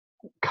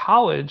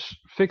college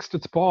fixed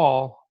its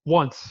ball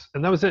once,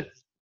 and that was it.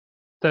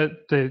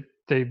 That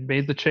they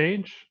made the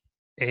change,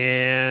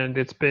 and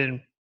it's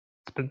been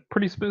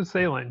pretty smooth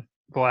sailing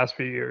the last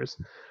few years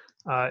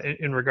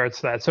in regards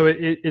to that. So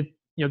it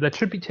that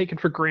should be taken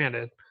for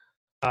granted.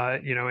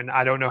 And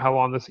I don't know how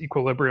long this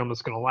equilibrium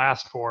is going to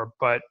last for,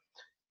 but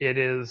it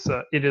is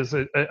a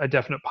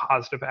definite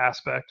positive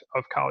aspect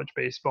of college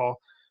baseball.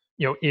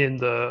 In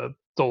the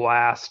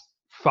last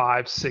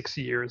 5-6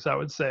 years, I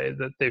would say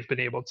that they've been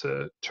able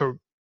to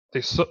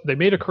they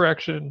made a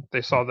correction.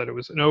 They saw that it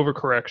was an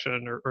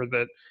overcorrection, or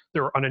that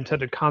there were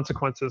unintended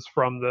consequences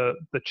from the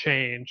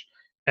change,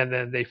 and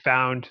then they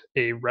found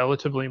a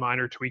relatively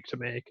minor tweak to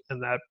make,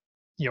 and that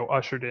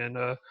ushered in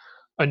a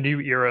new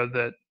era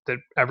that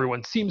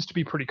everyone seems to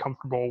be pretty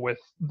comfortable with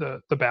the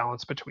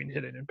balance between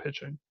hitting and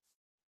pitching.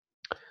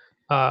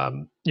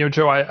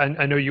 Joe,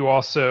 I know you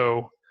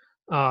also,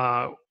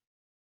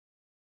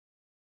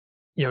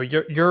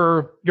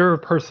 you're a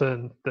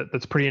person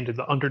that's pretty into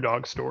the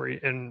underdog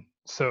story, and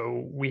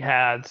so we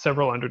had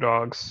several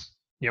underdogs,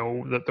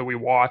 that we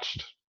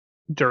watched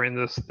during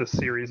this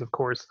series. Of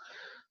course,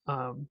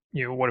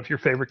 one of your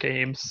favorite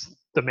games,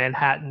 the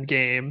Manhattan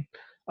game.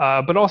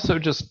 But also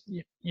just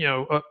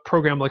a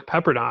program like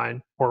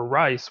Pepperdine or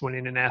Rice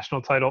winning a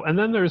national title, and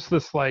then there's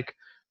this like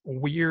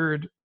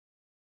weird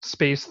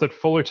space that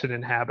Fullerton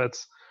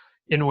inhabits,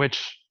 in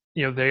which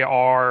they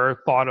are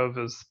thought of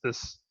as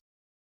this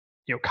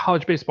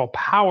college baseball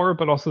power,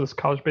 but also this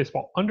college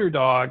baseball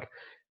underdog,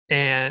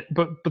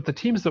 but the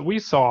teams that we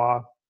saw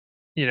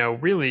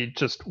really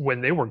just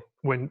when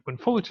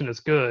Fullerton is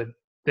good,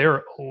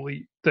 they're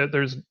elite.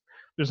 There's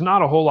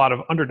not a whole lot of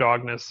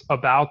underdogness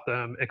about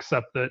them,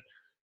 except that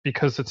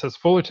because it says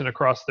Fullerton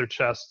across their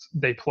chest,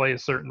 they play a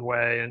certain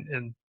way,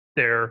 and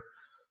they're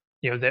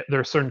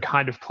they're a certain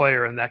kind of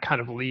player, and that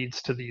kind of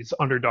leads to these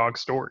underdog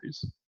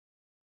stories.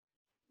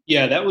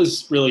 Yeah, that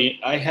was really,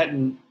 I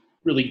hadn't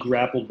really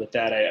grappled with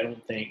that, I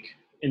don't think,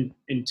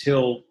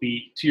 until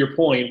to your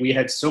point, we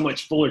had so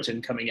much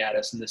Fullerton coming at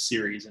us in this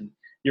series. And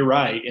you're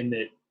right in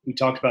that we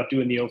talked about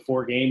doing the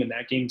 04 game, and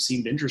that game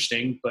seemed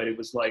interesting, but it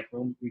was like,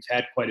 well, we've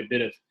had quite a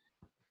bit of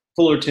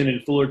Fullerton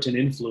and Fullerton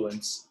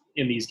influence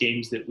in these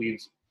games that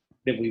we've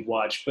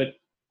watched. But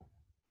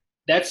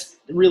that's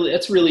a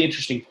really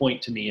interesting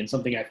point to me, and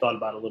something I thought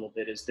about a little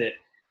bit is that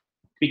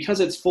because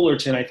it's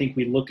Fullerton, I think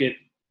we look at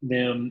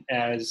them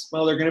as,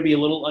 well, they're going to be a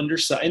little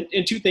undersized.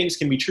 And two things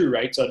can be true,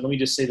 right? So let me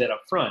just say that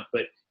up front.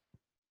 But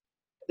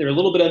they're a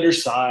little bit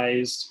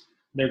undersized.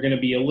 They're going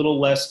to be a little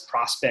less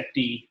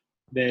prospecty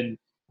than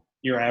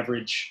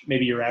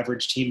maybe your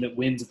average team that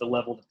wins at the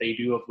level that they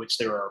do, of which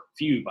there are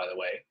few, by the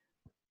way,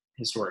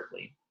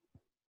 historically.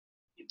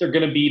 They're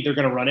going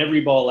to run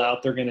every ball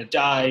out. They're going to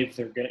dive.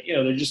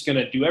 They're just going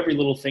to do every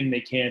little thing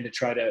they can to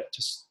try to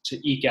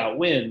eke out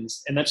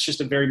wins. And that's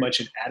just very much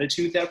an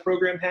attitude that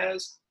program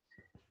has.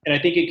 And I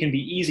think it can be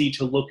easy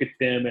to look at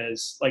them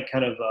as like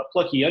kind of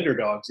plucky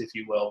underdogs, if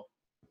you will.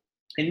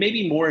 And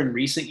maybe more in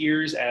recent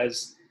years,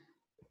 as,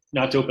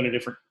 not to open a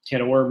different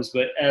can of worms,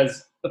 but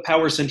as the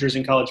power centers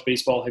in college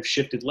baseball have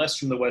shifted less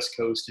from the West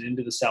Coast and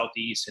into the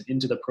Southeast and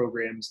into the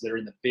programs that are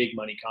in the big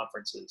money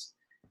conferences.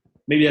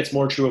 Maybe that's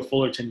more true of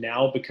Fullerton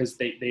now because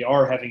they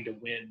are having to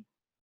win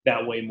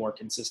that way more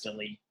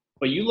consistently.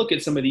 But you look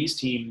at some of these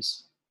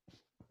teams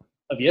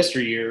of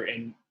yesteryear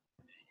and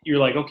you're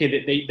like,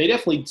 okay, they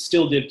definitely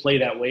still did play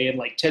that way. And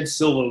like Ted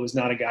Silva was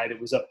not a guy that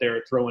was up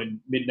there throwing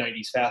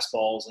mid-90s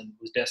fastballs and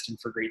was destined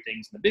for great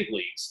things in the big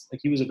leagues.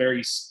 Like he was a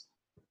very,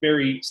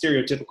 very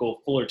stereotypical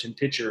Fullerton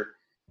pitcher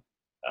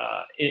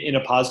in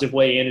a positive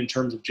way and in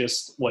terms of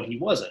just what he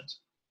wasn't.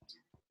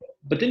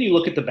 But then you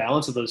look at the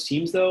balance of those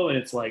teams, though, and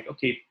it's like,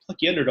 okay,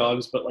 plucky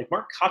underdogs, but like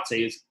Mark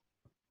Kotsay is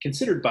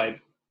considered by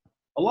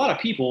a lot of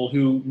people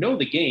who know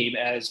the game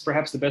as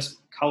perhaps the best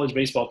college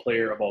baseball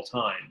player of all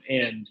time.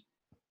 And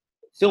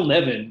Phil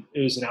Nevin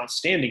was an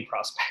outstanding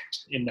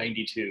prospect in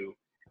 '92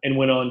 and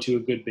went on to a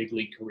good big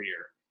league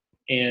career.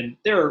 And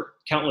there are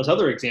countless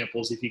other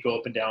examples if you go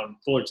up and down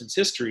Fullerton's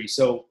history.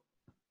 So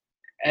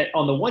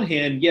on the one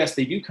hand, yes,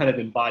 they do kind of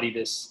embody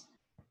this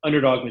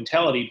underdog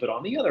mentality, but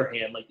on the other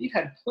hand, like they've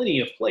had plenty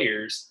of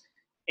players,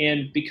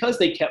 and because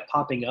they kept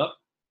popping up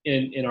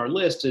in our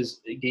list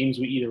as games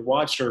we either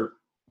watched or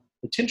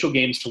potential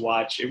games to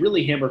watch, it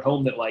really hammered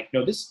home that like,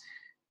 no, this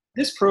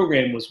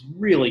program was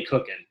really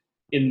cooking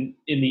in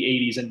the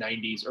 80s and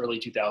 90s, early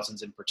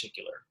 2000s in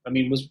particular. I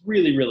mean, was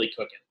really, really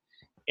cooking.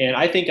 And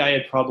I think I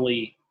had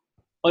probably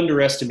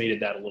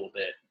underestimated that a little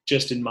bit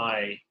just in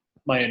my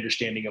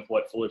understanding of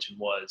what Fullerton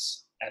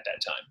was at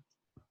that time.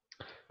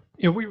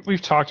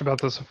 We've talked about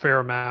this a fair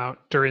amount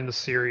during the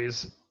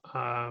series.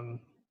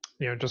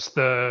 Just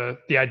the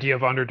idea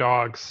of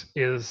underdogs.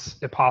 Is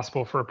it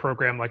possible for a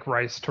program like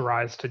Rice to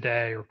rise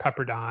today, or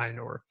Pepperdine,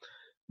 or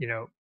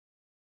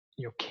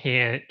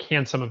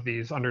can some of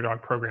these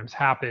underdog programs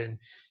happen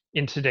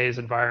in today's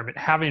environment?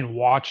 Having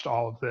watched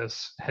all of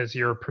this, has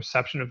your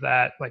perception of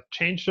that like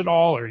changed at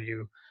all, or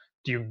do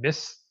you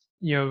miss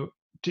do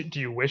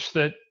you wish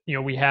that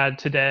we had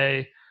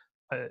today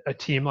a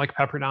team like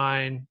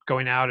Pepperdine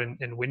going out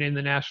and winning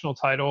the national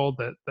title,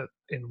 that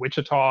in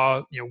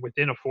Wichita,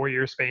 within a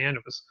 4-year span,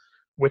 it was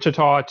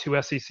Wichita,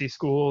 2 SEC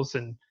schools,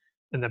 and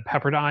then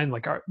Pepperdine?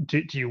 Like,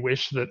 do you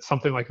wish that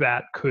something like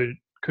that could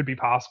be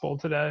possible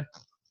today?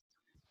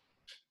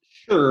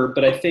 Sure,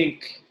 but I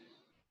think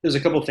there's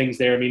a couple of things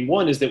there. I mean,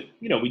 one is that,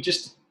 we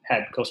just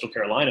had Coastal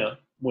Carolina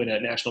win a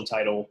national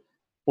title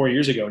 4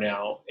 years ago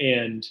now,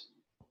 and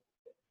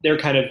they're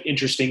kind of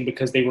interesting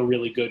because they were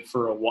really good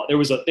for a while.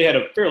 They had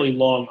a fairly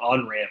long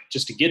on-ramp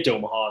just to get to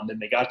Omaha, and then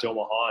they got to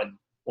Omaha and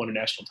won a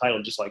national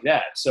title just like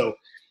that. So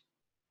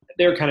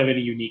they're kind of in a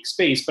unique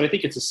space, but I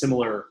think it's a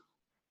similar,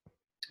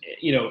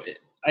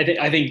 I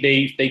think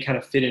they kind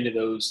of fit into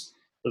those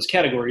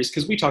categories,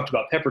 because we talked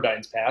about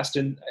Pepperdine's past,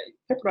 and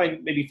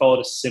Pepperdine maybe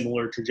followed a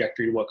similar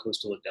trajectory to what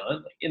Coastal had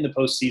done, like in the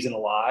postseason a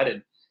lot,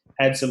 and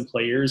had some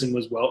players, and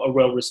was a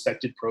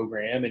well-respected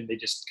program, and they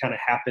just kind of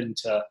happened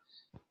to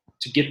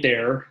get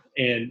there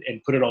and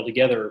put it all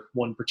together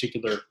one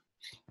particular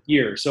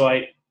year. So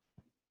I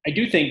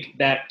do think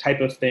that type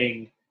of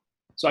thing.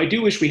 So I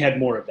do wish we had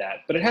more of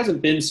that, but it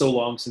hasn't been so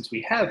long since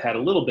we have had a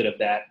little bit of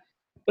that.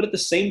 But at the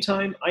same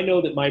time, I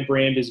know that my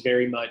brand is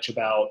very much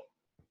about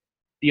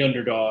the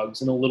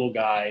underdogs and the little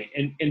guy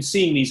and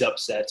seeing these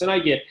upsets. And I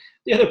get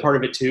the other part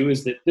of it too,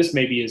 is that this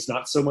maybe is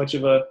not so much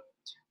of a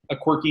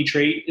quirky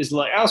trait, is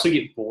like, I also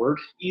get bored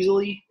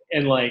easily.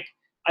 And like,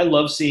 I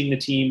love seeing the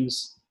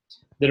teams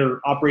that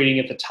are operating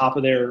at the top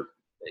of their,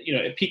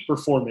 at peak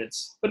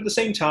performance. But at the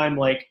same time,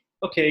 like,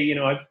 okay,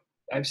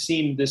 I've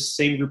seen this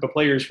same group of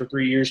players for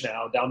 3 years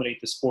now dominate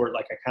the sport.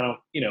 Like I kind of,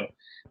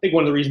 I think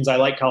one of the reasons I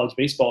like college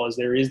baseball is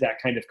there is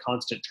that kind of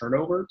constant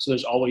turnover. So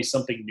there's always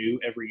something new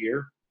every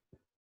year.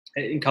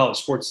 In college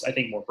sports, I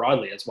think more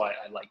broadly, that's why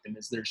I like them,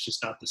 is there's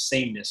just not the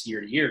sameness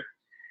year to year.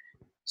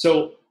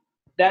 So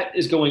that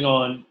is going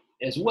on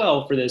as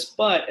well for this.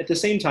 But at the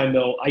same time,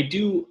 though, I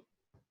do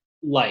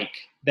like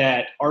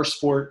that our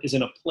sport is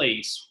in a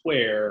place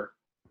where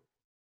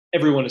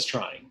everyone is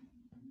trying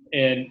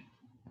and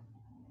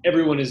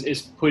everyone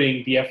is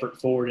putting the effort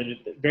forward. And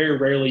very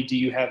rarely do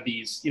you have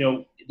these,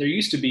 there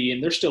used to be,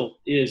 and there still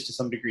is to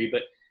some degree,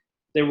 but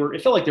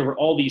it felt like there were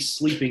all these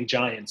sleeping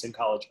giants in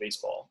college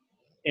baseball.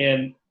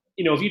 And,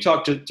 if you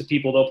talk to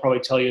people, they'll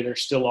probably tell you there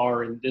still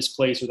are in this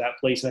place or that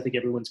place. And I think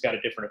everyone's got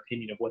a different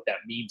opinion of what that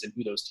means and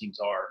who those teams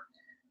are.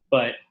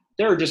 But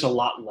there are just a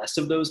lot less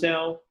of those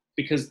now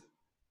because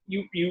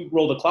you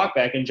roll the clock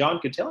back, and John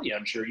could tell you,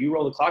 I'm sure, you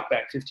roll the clock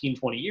back 15,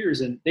 20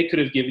 years, and they could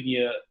have given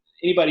you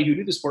 – anybody who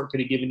knew the sport could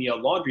have given you a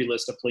laundry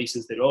list of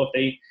places that,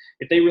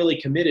 if they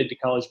really committed to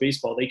college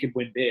baseball, they could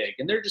win big.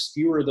 And there are just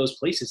fewer of those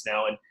places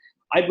now, and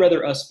I'd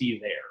rather us be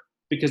there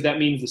because that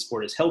means the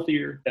sport is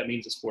healthier. That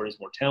means the sport is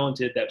more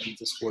talented. That means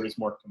the sport is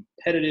more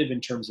competitive in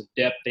terms of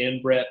depth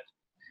and breadth.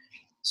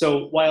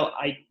 So while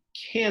I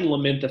can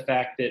lament the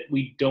fact that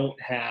we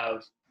don't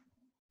have –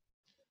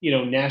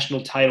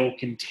 national title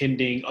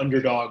contending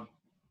underdog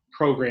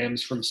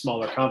programs from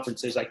smaller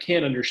conferences, I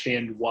can't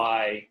understand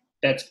why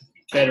that's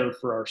better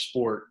for our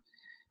sport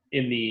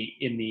in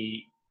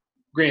the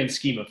grand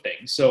scheme of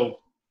things. So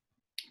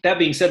that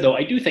being said, though,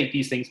 I do think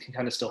these things can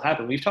kind of still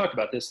happen. We've talked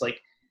about this. Like,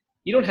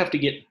 you don't have to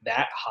get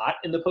that hot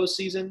in the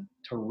postseason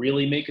to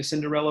really make a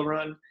Cinderella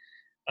run.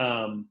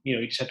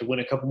 You just have to win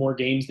a couple more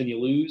games than you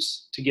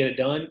lose to get it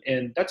done.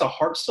 And that's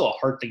still a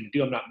hard thing to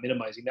do. I'm not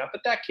minimizing that,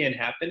 but that can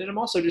happen. And I'm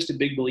also just a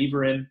big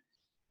believer in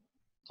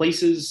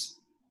places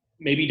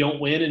maybe don't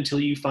win until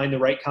you find the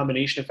right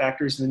combination of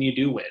factors, and then you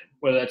do win,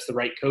 whether that's the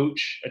right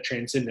coach, a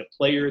transcendent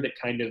player that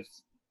kind of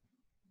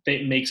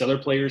makes other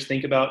players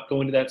think about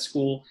going to that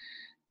school.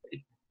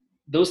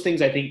 Those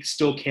things I think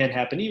still can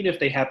happen, even if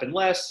they happen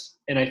less.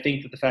 And I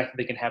think that the fact that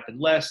they can happen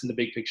less in the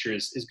big picture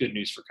is good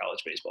news for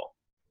college baseball.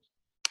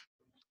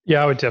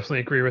 Yeah, I would definitely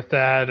agree with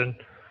that. And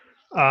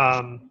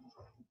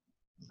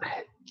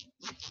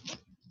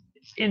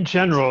in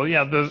general,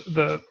 yeah,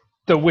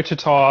 the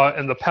Wichita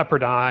and the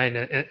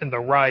Pepperdine and the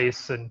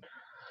Rice and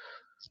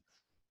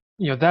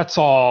that's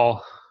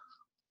all.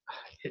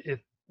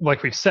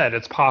 Like we've said,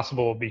 it's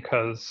possible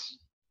because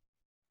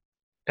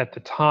at the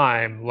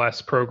time less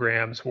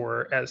programs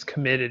were as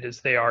committed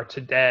as they are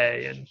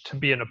today, and to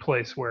be in a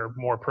place where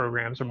more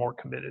programs are more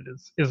committed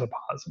is a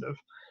positive.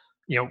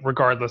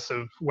 Regardless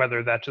of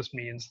whether that just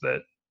means that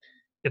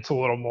it's a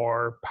little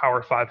more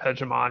Power 5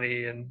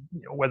 hegemony, and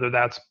whether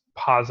that's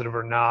positive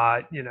or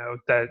not,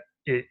 that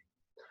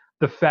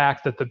the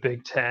fact that the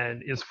Big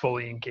Ten is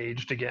fully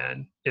engaged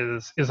again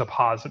is a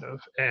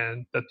positive,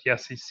 and that the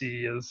SEC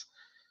is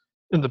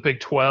and the Big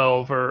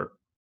 12 are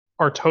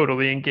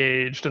totally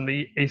engaged, and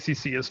the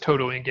ACC is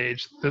totally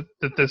engaged.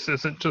 That this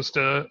isn't just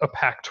a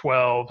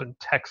Pac-12 and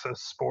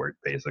Texas sport,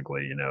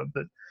 basically.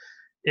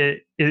 That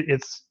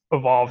it's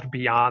evolved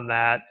beyond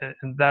that,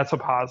 and that's a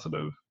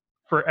positive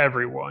for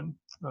everyone,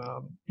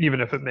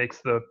 even if it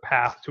makes the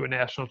path to a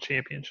national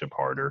championship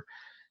harder.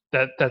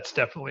 That's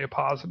definitely a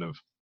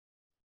positive.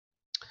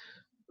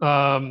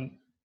 I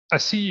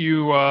see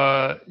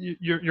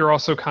you're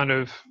also kind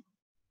of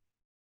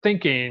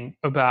thinking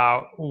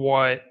about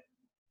what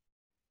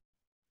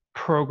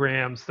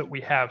programs that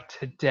we have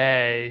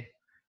today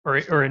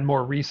or in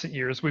more recent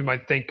years we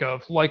might think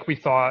of like we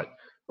thought,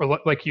 or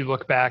like you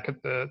look back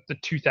at the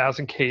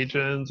 2000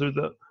 Cajuns or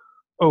the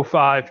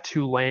 05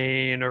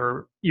 Tulane,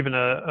 or even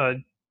a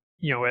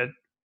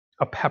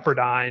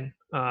Pepperdine.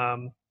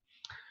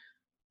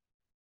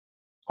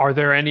 Are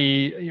there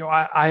any,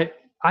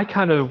 I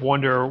kind of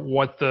wonder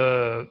what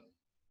the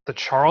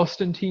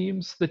Charleston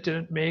teams that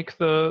didn't make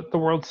the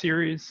World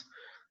Series,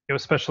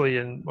 especially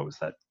in, what was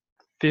that,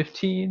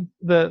 15,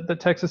 the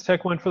Texas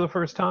Tech went for the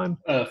first time?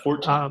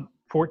 14.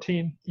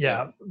 14?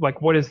 Yeah.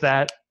 Like, what is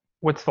that?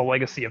 What's the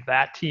legacy of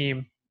that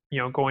team,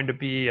 going to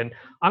be? And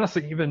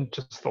honestly, even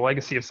just the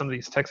legacy of some of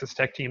these Texas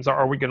Tech teams,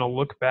 are we going to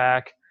look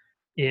back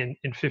in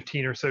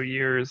 15 or so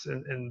years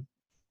and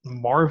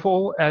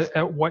marvel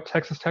at what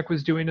Texas Tech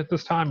was doing at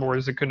this time? Or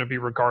is it going to be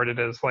regarded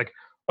as like,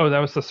 oh, that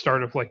was the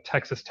start of like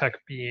Texas Tech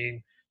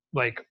being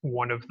like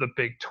one of the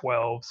Big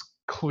 12's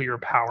clear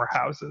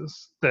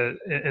powerhouses,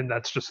 and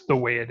that's just the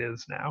way it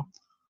is now?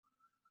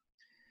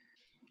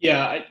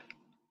 Yeah,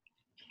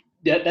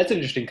 that's an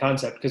interesting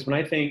concept, because when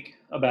I think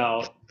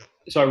about,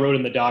 so I wrote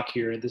in the doc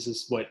here, this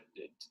is what,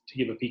 to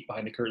give a peek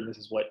behind the curtain, this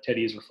is what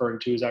Teddy is referring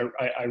to, is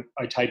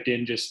I typed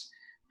in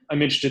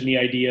I'm interested in the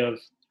idea of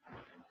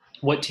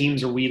what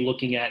teams are we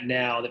looking at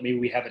now that maybe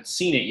we haven't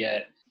seen it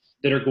yet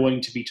that are going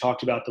to be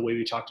talked about the way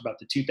we talked about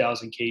the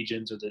 2000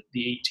 Cajuns or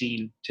the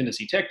 18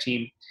 Tennessee Tech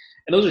team.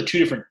 And those are two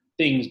different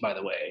things, by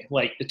the way.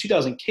 Like the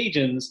 2000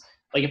 Cajuns,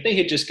 like if they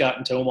had just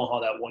gotten to Omaha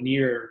that one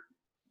year,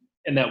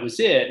 and that was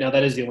it. Now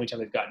that is the only time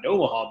they've gotten to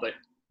Omaha, but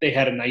they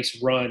had a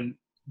nice run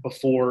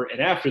before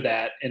and after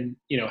that, and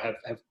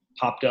have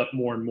popped up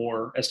more and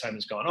more as time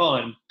has gone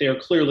on. They are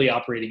clearly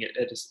operating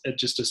at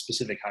just a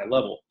specific high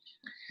level.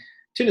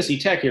 Tennessee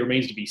Tech, it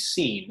remains to be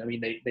seen. I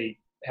mean, they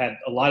had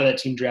a lot of that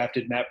team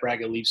drafted. Matt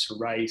Braga leaves for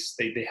Rice.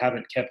 They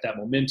haven't kept that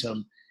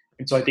momentum.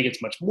 And so I think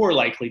it's much more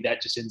likely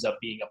that just ends up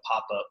being a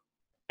pop-up.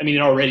 I mean,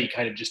 it already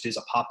kind of just is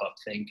a pop-up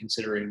thing,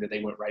 considering that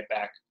they went right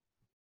back,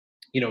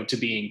 to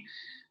being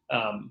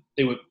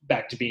they went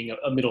back to being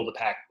a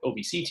middle-of-the-pack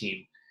OVC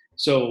team.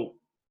 So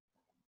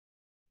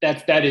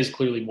that is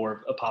clearly more of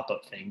a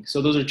pop-up thing.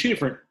 So those are two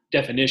different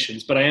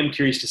definitions, but I am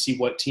curious to see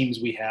what teams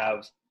we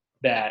have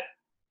that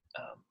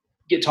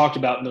get talked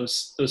about in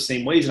those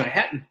same ways. And I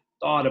hadn't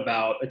thought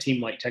about a team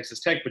like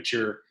Texas Tech, but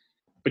you're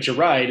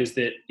right, is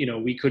that,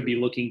 we could be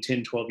looking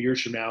 10, 12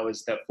 years from now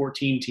as that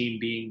 14 team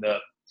being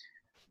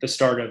the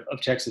start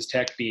of Texas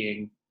Tech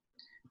being,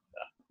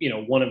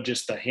 one of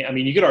just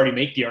you could already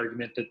make the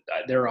argument that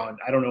they're on,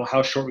 I don't know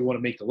how short we want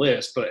to make the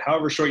list, but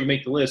however short you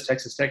make the list,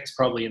 Texas Tech is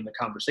probably in the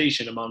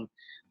conversation among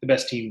the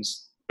best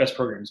teams, best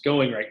programs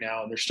going right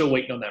now. And they're still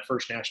waiting on that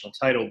first national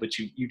title, but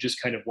you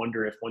just kind of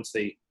wonder if once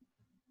they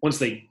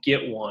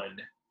get one,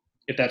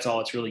 if that's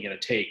all it's really going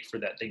to take for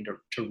that thing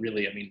to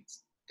really,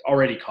 it's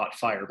already caught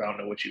fire, but I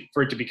don't know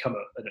for it to become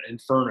an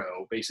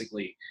inferno,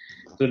 basically,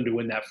 for them to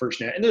win that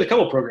first and there's a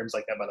couple programs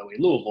like that, by the way.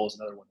 Louisville is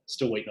another one that's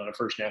still waiting on a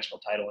first national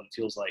title, and it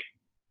feels like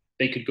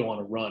they could go on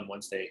a run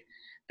once they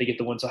get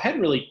the one. So I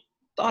hadn't really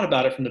thought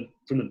about it from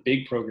the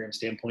big program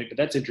standpoint, but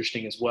that's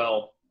interesting as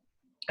well.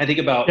 I think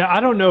about I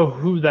don't know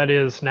who that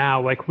is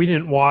now. Like, we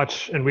didn't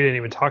watch and we didn't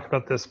even talk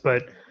about this,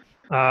 but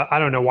I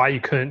don't know why you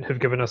couldn't have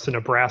given us a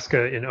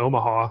Nebraska in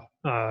Omaha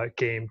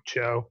game,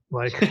 Joe.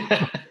 Like,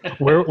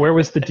 where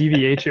was the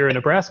DVH era in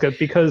Nebraska?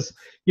 Because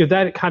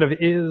that kind of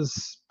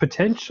is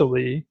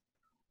potentially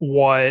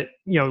what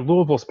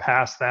Louisville's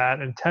past that,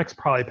 and Tech's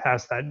probably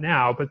past that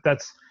now. But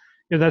that's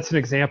an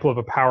example of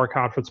a power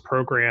conference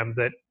program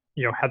that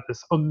had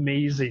this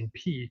amazing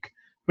peak,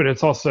 but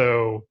it's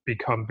also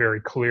become very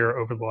clear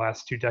over the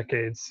last 2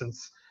 decades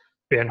since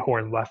Van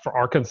Horn left for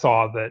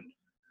Arkansas that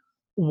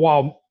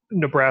while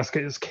Nebraska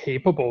is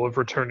capable of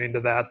returning to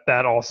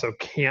that also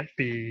can't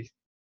be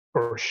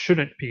or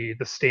shouldn't be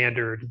the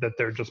standard that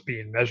they're just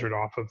being measured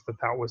off of.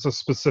 That was a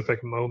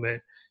specific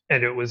moment,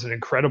 and it was an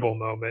incredible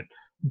moment,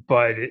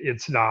 but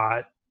it's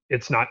not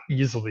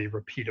easily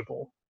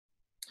repeatable.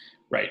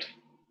 Right.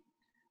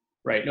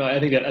 No, I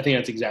think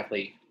that's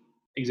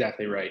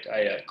exactly right.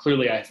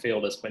 I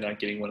failed us by not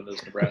getting one of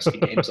those Nebraska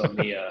games on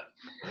the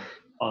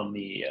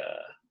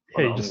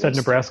Hey, you just said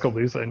Nebraska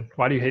losing.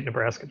 Why do you hate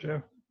Nebraska,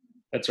 Joe?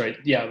 That's right.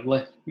 Yeah,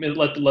 let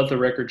the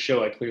record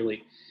show. I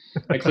clearly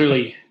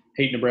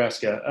hate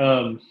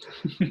Nebraska.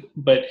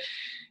 But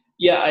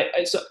yeah,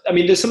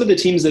 there's some of the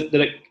teams that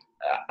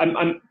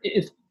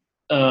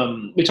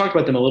we talked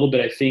about them a little bit,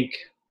 I think,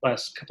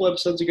 last couple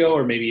episodes ago,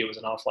 or maybe it was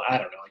an offline. I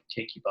don't know. I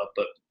can't keep up,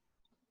 but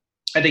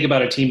I think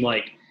about a team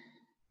like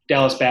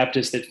Dallas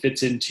Baptist that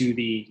fits into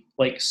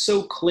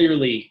so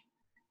clearly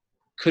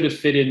could have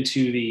fit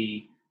into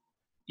the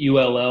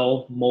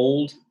ULL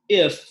mold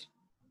if,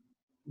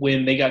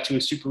 when they got to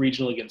a super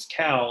regional against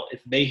Cal,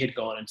 if they had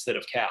gone instead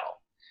of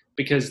Cal,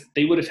 because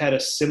they would have had a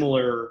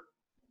similar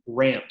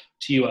ramp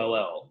to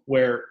ULL,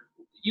 where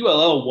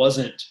ULL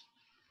wasn't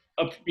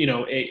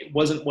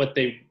wasn't what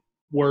they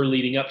were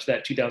leading up to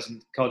that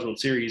 2000 College World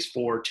Series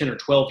for 10 or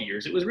 12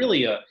 years. It was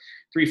really a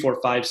 3, 4,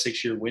 5,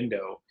 6 year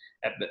window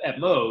at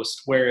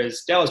most,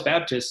 whereas Dallas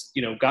Baptist,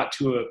 got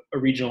to a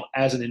regional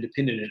as an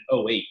independent in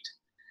 2008.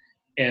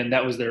 And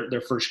that was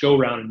their first go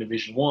round in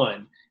Division I.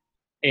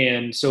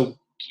 And so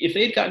if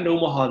they had gotten to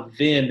Omaha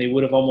then, they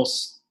would have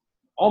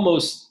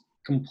almost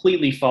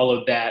completely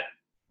followed that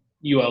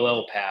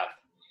ULL path.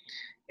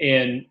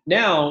 And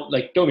now,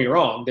 don't get me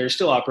wrong, they're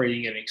still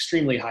operating at an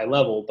extremely high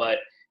level, but,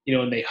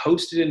 and they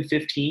hosted in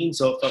 15,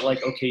 so it felt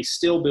like, okay,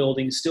 still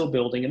building.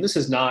 And this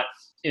is not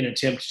an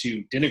attempt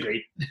to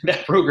denigrate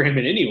that program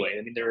in any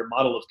way. They're a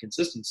model of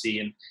consistency,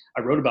 and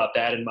I wrote about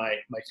that in my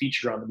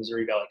feature on the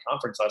Missouri Valley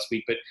Conference last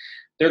week, but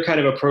they're kind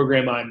of a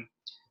program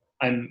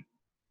I'm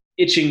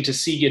itching to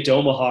see get to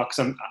Omaha,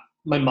 because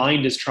my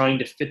mind is trying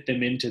to fit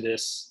them into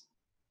this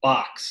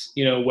box,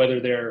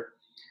 whether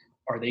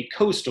are they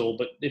coastal,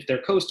 but if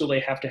they're coastal,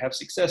 they have to have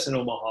success in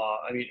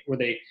Omaha.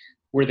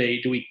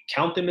 Do we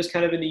count them as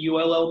kind of in the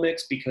ULL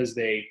mix because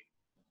they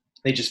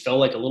just fell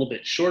like a little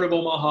bit short of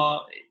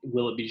Omaha?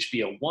 Will it just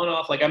be a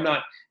one-off?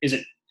 Is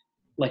it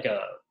like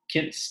a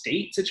Kent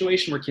State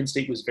situation where Kent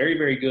State was very,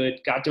 very good,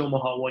 got to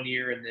Omaha one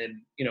year, and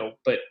then,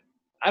 but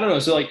I don't know.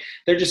 So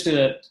they're just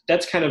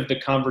that's kind of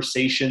the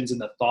conversations and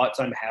the thoughts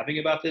I'm having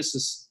about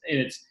this.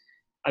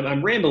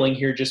 I'm rambling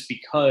here just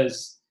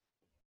because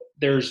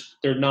they're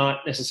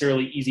not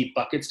necessarily easy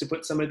buckets to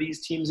put some of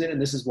these teams in.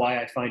 And this is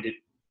why I find it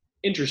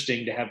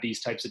interesting to have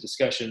these types of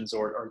discussions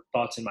or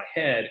thoughts in my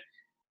head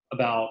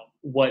about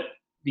what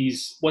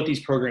these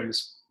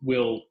programs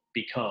will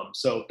become.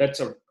 So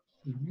that's a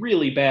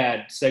really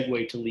bad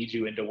segue to lead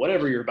you into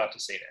whatever you're about to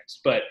say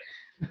next. But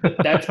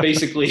That's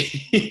basically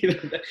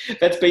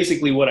that's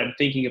basically what I'm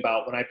thinking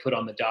about when I put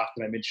on the doc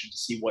that I'm interested to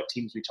see what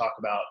teams we talk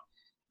about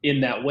in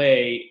that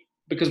way,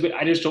 because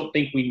I just don't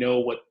think we know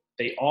what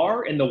they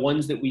are, and the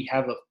ones that we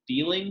have a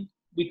feeling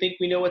we think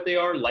we know what they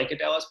are, like a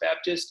Dallas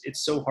Baptist,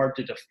 it's so hard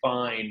to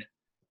define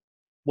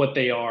what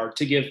they are.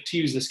 To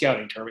use the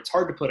scouting term, it's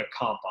hard to put a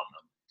comp on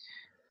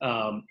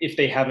them if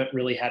they haven't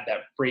really had that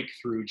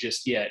breakthrough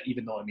just yet,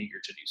 even though I'm eager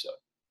to do so.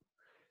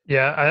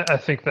 Yeah, I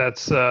think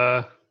that's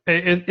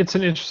it's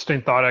an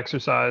interesting thought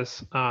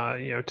exercise,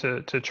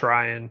 to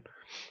try and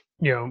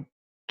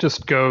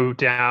just go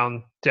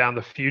down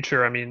the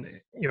future. I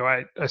mean,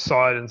 I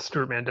saw it in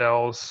Stuart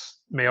Mandel's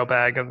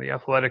mailbag on The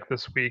Athletic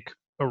this week.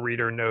 A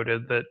reader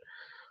noted that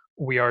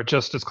we are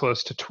just as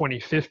close to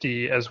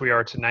 2050 as we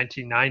are to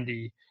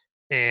 1990.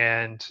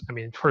 And I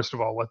mean, first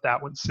of all, let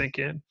that one sink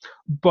in.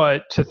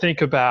 But to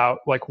think about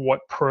like what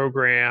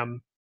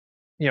program,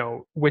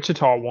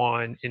 Wichita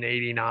won in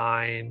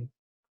 '89,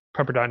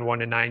 Pepperdine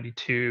won in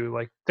 '92.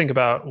 Like, think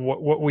about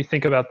what we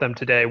think about them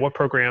today. What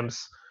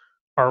programs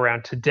are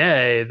around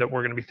today that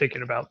we're going to be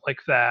thinking about like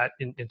that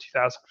in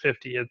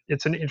 2050?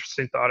 It's an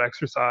interesting thought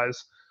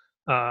exercise.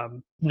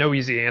 No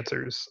easy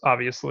answers,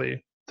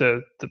 obviously.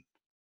 The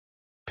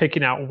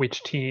picking out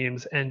which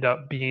teams end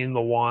up being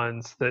the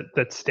ones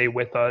that stay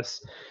with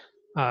us.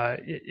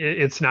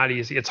 It's not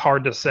easy. It's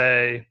hard to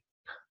say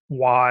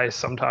why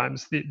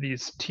sometimes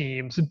these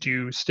teams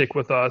do stick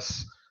with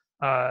us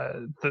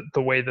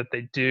the way that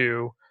they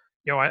do.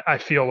 I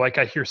feel like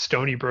I hear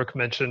Stony Brook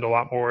mentioned a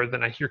lot more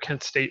than I hear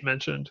Kent State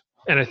mentioned.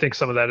 And I think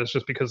some of that is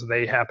just because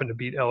they happen to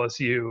beat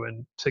LSU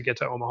and to get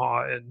to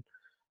Omaha, and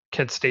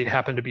Kent State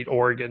happened to beat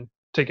Oregon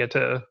to get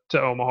to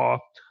Omaha.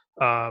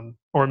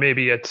 Or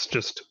maybe it's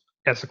just,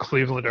 as a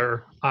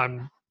Clevelander,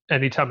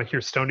 anytime I hear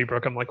Stony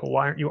Brook, I'm like, well,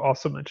 why aren't you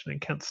also mentioning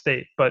Kent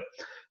State? But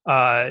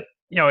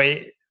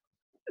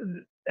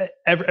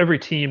every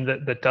team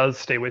that does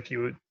stay with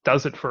you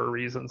does it for a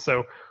reason.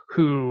 So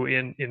who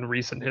in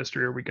recent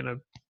history are we going to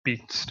be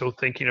still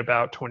thinking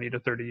about 20 to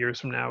 30 years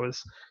from now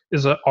is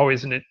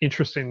always an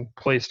interesting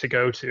place to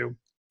go to.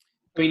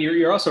 I mean,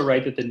 you're also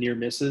right that the near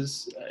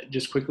misses,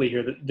 just quickly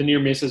here, the near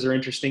misses are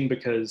interesting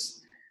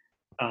because,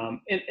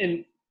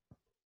 and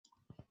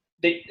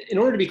they, in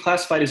order to be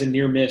classified as a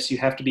near miss, you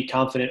have to be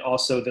confident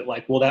also that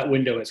like, well, that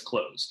window has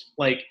closed.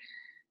 Like,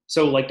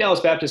 so like Dallas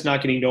Baptist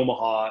not getting to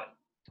Omaha,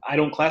 I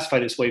don't classify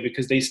this way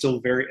because they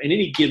still in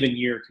any given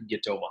year could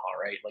get to Omaha,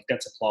 right? Like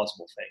that's a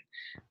plausible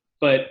thing.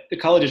 But the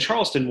College of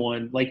Charleston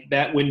one, like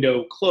that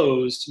window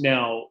closed.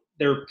 Now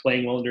they're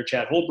playing well under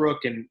Chad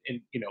Holbrook, and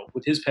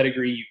with his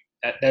pedigree,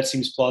 that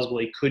seems plausible.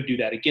 They could do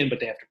that again,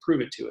 but they have to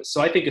prove it to us. So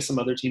I think of some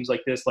other teams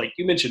like this, like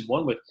you mentioned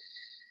one with,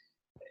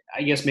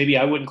 I guess maybe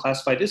I wouldn't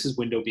classify this as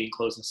window being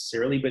closed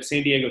necessarily, but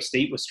San Diego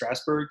State with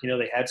Strasburg,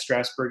 they had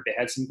Strasburg, they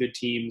had some good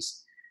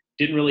teams,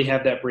 didn't really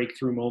have that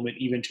breakthrough moment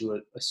even to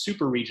a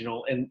super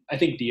regional. And I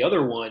think the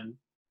other one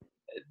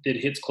that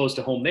hits close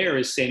to home there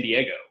is San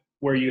Diego,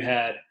 where you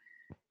had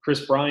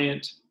Chris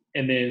Bryant,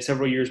 and then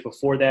several years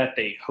before that,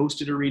 they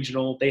hosted a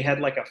regional. They had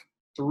like a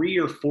 3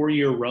 or 4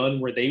 year run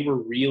where they were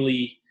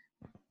really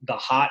the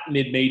hot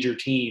mid-major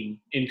team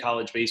in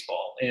college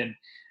baseball. And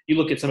you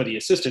look at some of the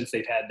assistants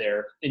they've had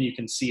there, and you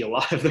can see a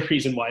lot of the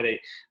reason why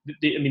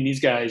these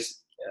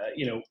guys,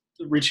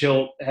 Rich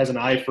Hill has an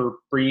eye for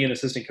bringing in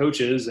assistant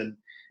coaches, and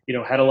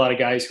had a lot of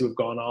guys who have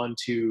gone on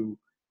to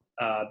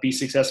be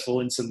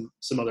successful in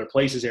some other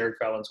places, Eric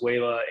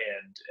Valenzuela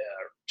and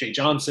Jay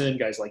Johnson,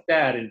 guys like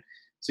that. And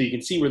so you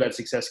can see where that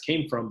success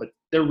came from. But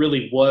there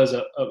really was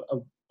a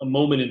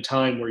moment in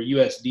time where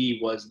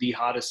USD was the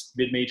hottest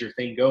mid-major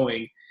thing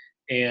going,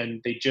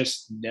 and they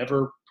just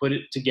never put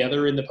it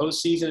together in the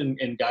postseason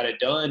and got it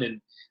done.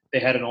 And they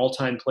had an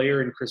all-time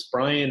player in Chris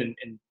Bryant,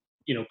 and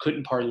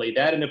couldn't parlay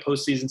that into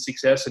postseason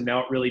success. And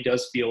now it really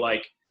does feel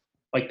like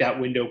that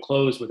window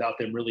closed without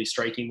them really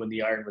striking when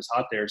the iron was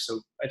hot there. So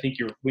I think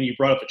when you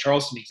brought up the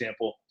Charleston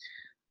example,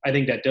 I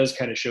think that does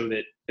kind of show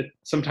that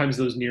sometimes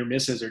those near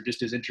misses are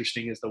just as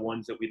interesting as the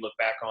ones that we look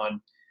back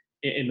on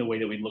in the way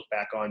that we look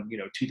back on,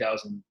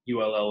 2000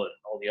 ULL and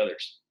all the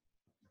others.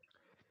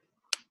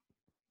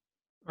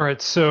 All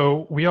right.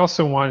 So we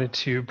also wanted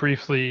to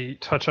briefly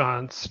touch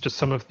on just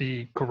some of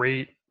the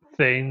great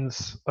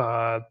things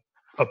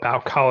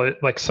about college,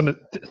 like some of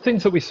the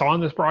things that we saw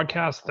in this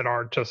broadcast that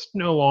are just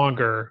no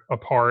longer a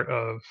part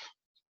of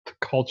the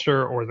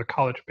culture or the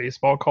college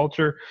baseball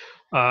culture.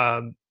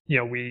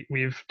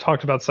 We've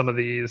talked about some of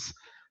these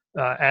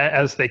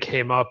as they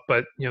came up,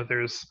 but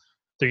there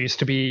used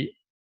to be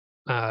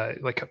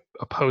like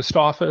a post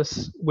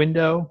office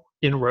window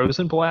in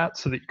Rosenblatt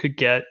so that you could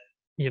get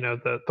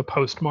the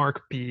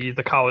postmark be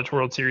the College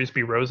World Series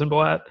be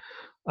Rosenblatt.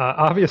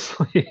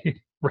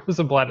 Obviously,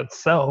 Rosenblatt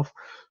itself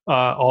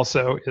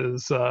also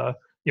is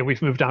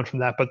we've moved on from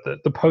that, but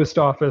the post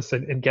office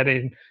and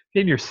getting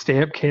your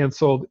stamp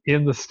canceled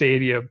in the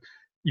stadium,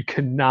 you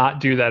cannot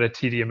do that at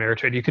TD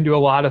Ameritrade. You can do a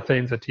lot of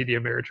things at TD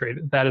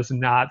Ameritrade. That is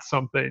not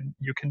something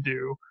you can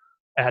do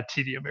at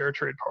TD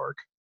Ameritrade Park.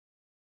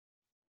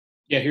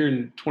 Yeah, here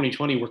in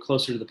 2020, we're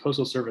closer to the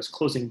Postal Service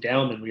closing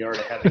down than we are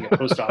to having a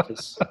post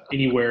office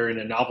anywhere in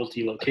a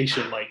novelty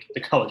location like the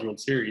College World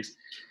Series.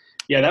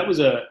 Yeah,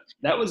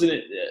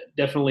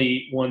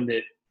 definitely one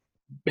that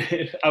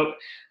out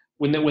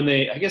when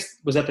they I guess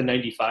was that the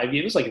 95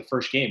 game. It was like the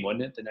first game,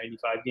 wasn't it? The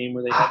 95 game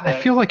where they had I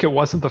that. feel like it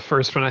wasn't the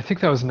first one. I think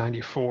that was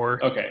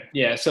 94. Okay.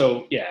 Yeah.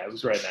 So yeah, it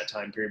was right in that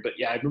time period. But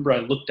yeah, I remember I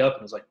looked up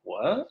and was like,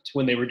 what?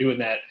 When they were doing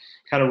that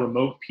kind of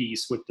remote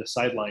piece with the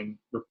sideline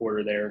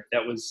reporter there.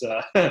 That was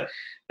that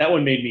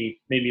one made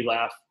me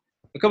laugh.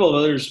 A couple of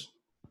others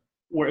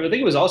were, I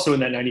think it was also in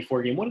that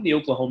 94 game, one of the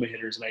Oklahoma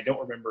hitters, and I don't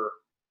remember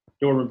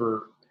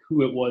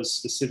who it was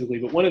specifically,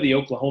 but one of the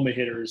Oklahoma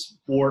hitters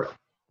wore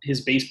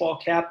his baseball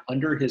cap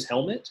under his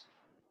helmet,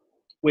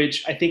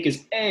 which I think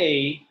is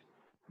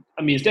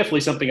it's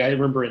definitely something I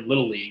remember in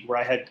Little League where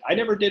I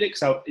never did it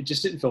because it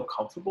just didn't feel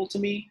comfortable to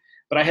me.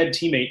 But I had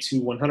teammates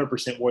who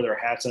 100% wore their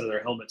hats under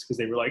their helmets because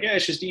they were like, yeah,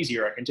 it's just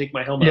easier. I can take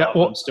my helmet off.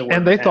 I'm still wearing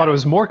and they thought it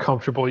was more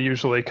comfortable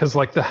usually because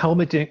like the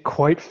helmet didn't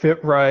quite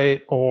fit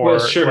right, or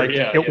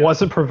it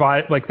wasn't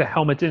like the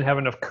helmet didn't have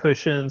enough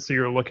cushion, so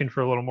you're looking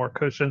for a little more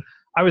cushion.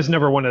 I was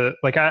never one of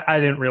like I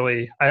didn't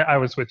really. I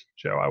was with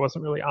you, Joe. I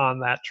wasn't really on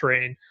that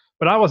train,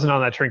 but I wasn't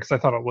on that train because I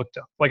thought it looked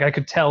dumb. Like I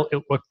could tell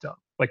it looked dumb.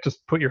 Like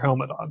just put your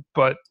helmet on.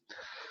 But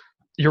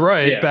you're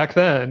right. Yeah. Back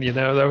then, it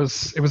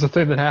was a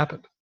thing that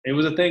happened. It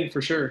was a thing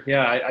for sure.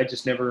 Yeah, I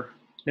just never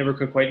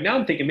could quite. Now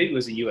I'm thinking maybe it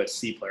was a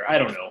USC player. I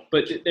don't know.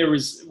 But there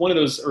was one of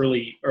those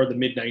early or the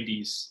mid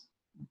 90s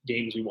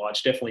games we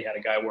watched definitely had a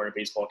guy wearing a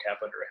baseball cap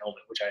under a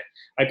helmet, which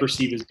I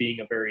perceive as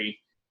being a very,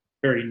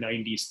 very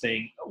 90s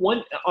thing.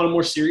 On a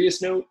more serious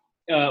note,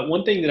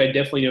 one thing that I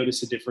definitely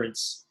noticed a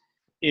difference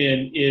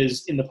in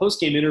is in the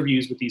post-game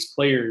interviews with these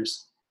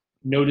players,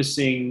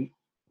 noticing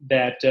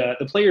that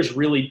the players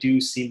really do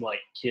seem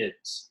like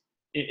kids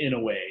in a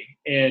way,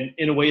 and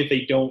in a way that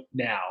they don't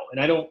now.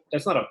 And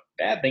that's not a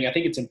bad thing. I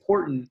think it's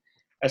important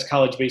as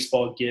college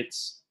baseball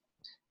gets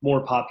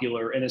more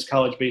popular and as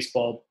college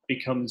baseball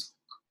becomes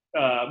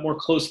more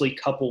closely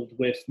coupled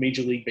with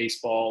Major League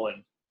Baseball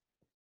and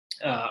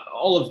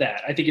all of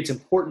that. I think it's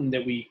important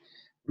that we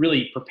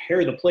really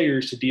prepare the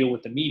players to deal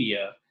with the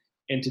media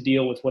and to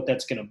deal with what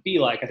that's going to be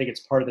like. I think it's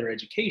part of their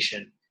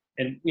education.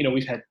 And,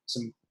 we've had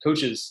some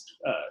coaches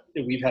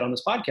that we've had on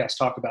this podcast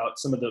talk about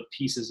some of the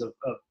pieces of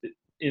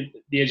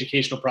the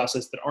educational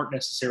process that aren't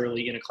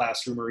necessarily in a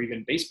classroom or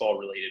even baseball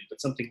related,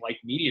 but something like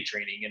media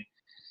training. And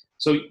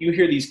so you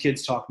hear these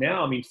kids talk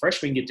now. I mean,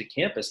 freshmen get to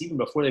campus even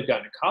before they've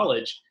gotten to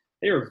college.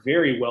 They are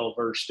very well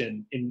versed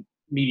in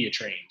media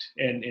trained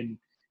and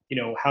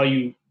how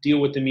you deal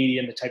with the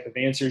media and the type of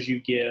answers you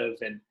give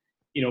and,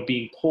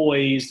 being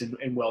poised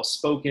and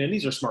well-spoken. And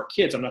these are smart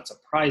kids. I'm not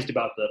surprised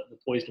about the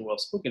poised and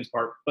well-spoken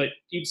part, but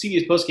you'd see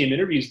these post-game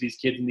interviews of these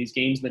kids in these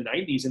games in the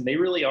 90s, and they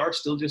really are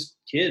still just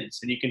kids.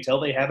 And you can tell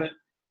they haven't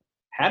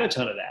had a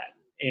ton of that.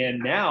 And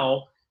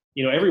now,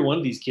 every one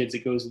of these kids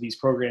that goes to these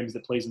programs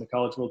that plays in the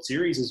College World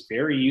Series is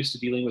very used to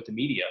dealing with the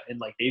media. And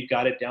like, they've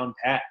got it down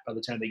pat by the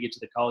time they get to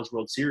the College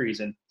World Series.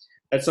 And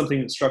that's something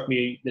that struck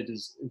me that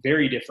is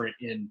very different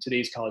in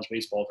today's college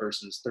baseball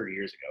versus 30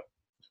 years ago.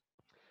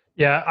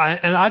 Yeah,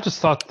 I just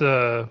thought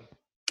the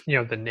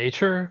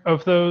nature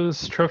of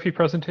those trophy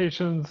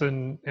presentations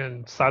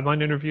and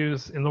sideline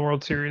interviews in the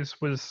World Series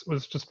was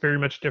just very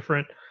much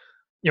different.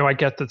 I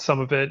get that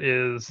some of it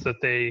is that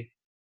they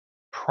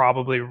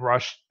probably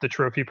rushed the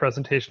trophy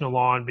presentation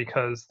along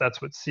because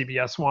that's what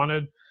CBS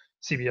wanted.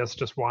 CBS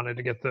just wanted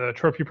to get the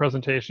trophy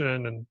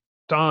presentation and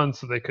done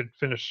so they could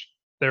finish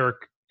their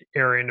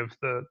airing of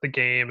the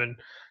game and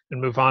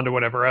move on to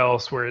whatever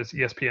else. Whereas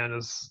ESPN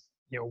is,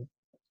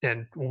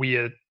 and we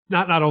had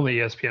not only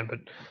ESPN, but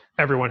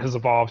everyone has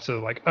evolved to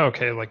like,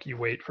 okay, like you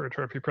wait for a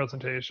trophy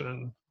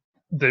presentation.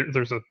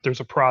 There's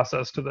a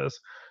process to this.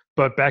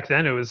 But back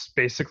then it was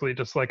basically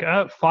just like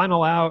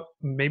final out.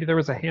 Maybe there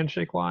was a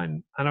handshake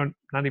line.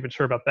 Not even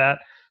sure about that.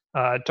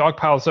 Dog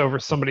piles over,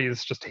 somebody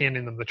is just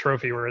handing them the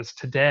trophy. Whereas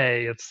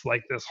today it's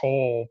like this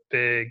whole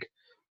big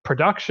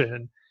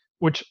production,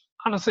 which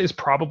honestly is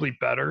probably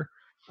better.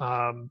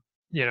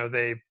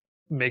 They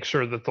make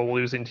sure that the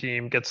losing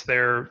team gets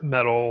their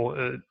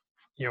medal,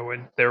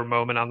 in their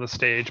moment on the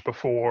stage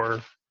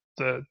before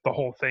the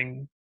whole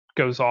thing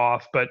goes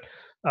off. But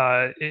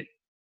it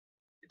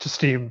just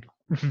seemed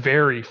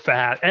very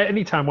fat.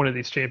 Anytime one of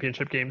these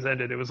championship games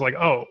ended, it was like,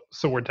 oh,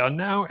 so we're done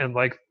now, and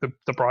like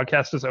the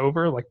broadcast is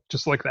over, like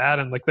just like that,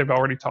 and like they've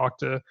already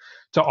talked to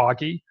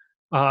Augie,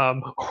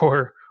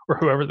 or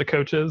whoever the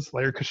coach is,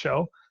 Larry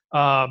Cashel.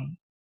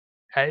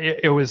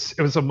 It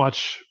was a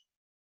much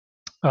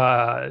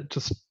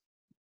just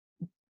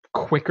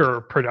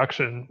quicker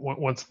production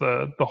once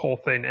the whole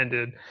thing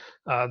ended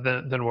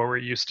than what we're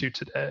used to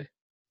today.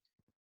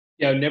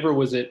 Yeah, never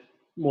was it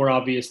more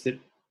obvious that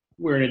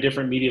we're in a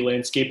different media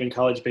landscape in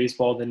college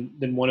baseball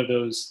than one of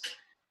those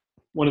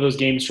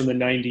games from the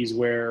 90s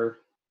where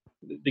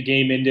the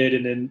game ended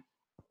and then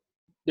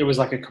there was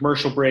like a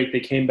commercial break. They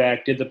came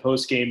back, did the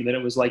post game, and then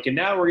it was like, and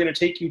now we're going to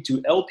take you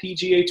to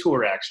LPGA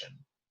Tour action,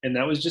 and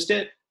that was just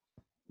it.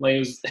 Like, it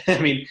was, I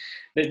mean,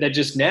 that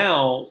just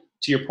now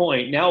to your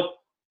point, now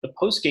the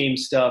post game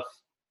stuff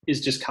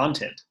is just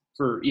content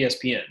for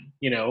ESPN.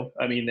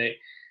 I mean,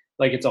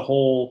 it's a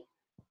whole.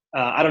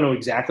 I don't know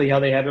exactly how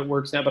they have it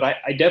works now, but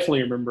I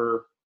definitely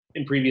remember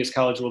in previous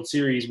College World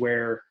Series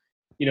where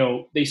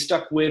they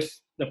stuck with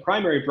the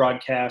primary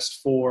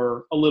broadcast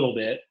for a little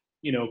bit,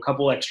 a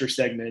couple extra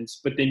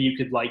segments, but then you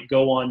could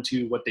go on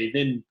to what they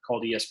then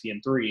called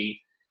ESPN3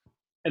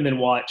 and then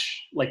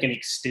watch an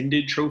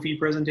extended trophy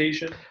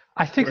presentation.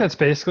 I think that's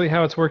basically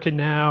how it's working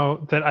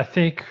now. That I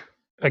think,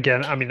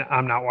 again, I mean,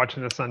 I'm not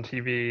watching this on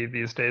TV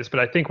these days, but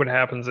I think what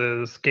happens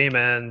is game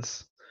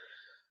ends.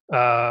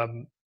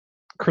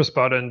 Chris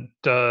Budden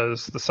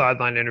does the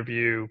sideline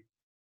interview,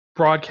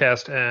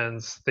 broadcast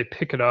ends, they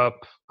pick it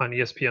up on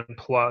ESPN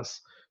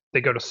Plus, they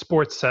go to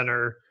Sports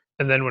Center,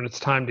 and then when it's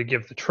time to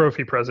give the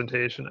trophy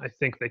presentation, I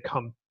think they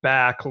come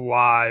back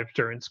live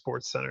during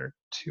Sports Center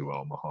to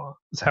Omaha.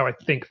 Is how I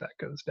think that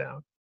goes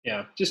down.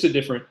 Yeah, just a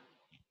different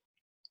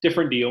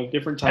deal,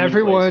 different time.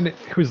 Everyone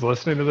who's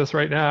listening to this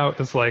right now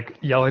is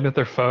yelling at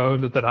their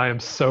phone that I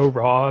am so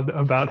wrong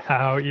about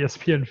how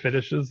ESPN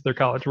finishes their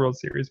College World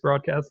Series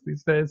broadcast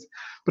these days,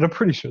 but I'm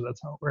pretty sure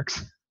that's how it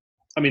works.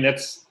 I mean,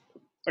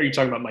 are you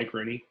talking about Mike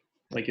Rooney?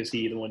 Is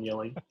he the one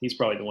yelling? He's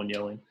probably the one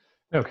yelling.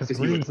 No, because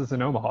Reams is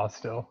in Omaha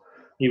still.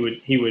 He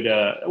would.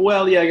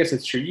 Well, yeah, I guess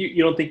it's true.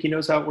 You don't think he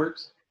knows how it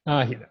works?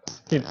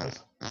 He knows.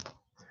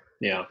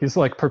 Yeah. He's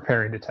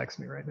preparing to text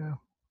me right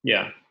now.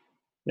 Yeah.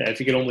 Yeah,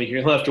 if you could only hear,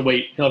 he'll have to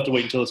wait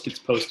until this gets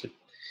posted.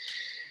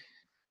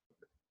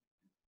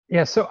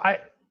 Yeah, so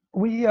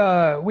we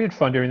had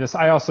fun doing this.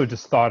 I also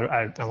just thought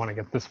I want to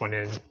get this one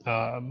in.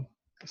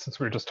 Since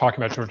we were just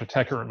talking about Georgia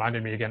Tech, it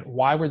reminded me again,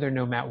 why were there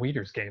no Matt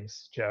Wieters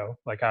games, Joe?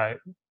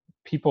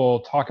 People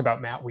talk about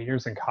Matt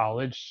Wieters in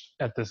college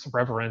at this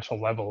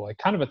reverential level,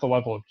 kind of at the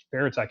level of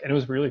Veritek, and it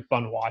was really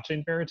fun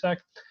watching Veritek.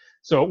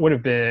 So it would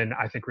have been,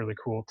 I think, really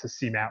cool to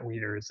see Matt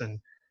Wieters. And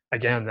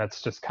again,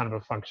 that's just kind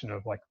of a function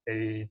of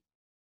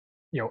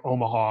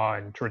Omaha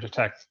and Georgia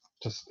Tech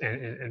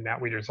and Matt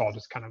Wieters all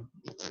just kind of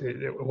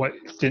what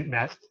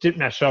didn't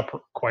mesh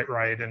up quite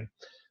right. And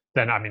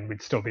then, I mean,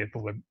 we'd still be at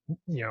the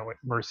at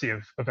mercy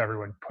of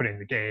everyone putting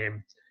the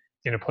game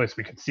in a place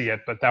we could see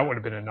it. But that would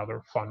have been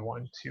another fun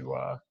one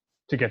to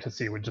get to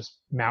see, with just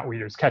Matt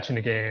Wieters catching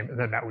the game and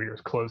then Matt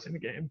Wieters closing the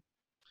game.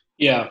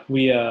 Yeah,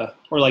 we or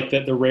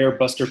the rare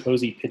Buster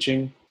Posey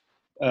pitching.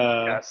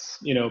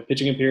 Yes.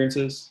 Pitching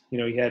appearances.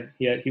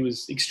 He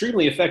was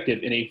extremely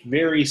effective in a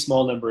very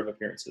small number of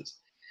appearances.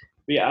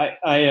 But yeah,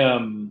 I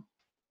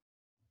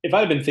if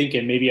I'd been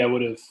thinking, maybe I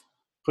would have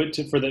for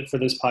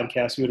this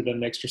podcast, we would have done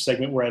an extra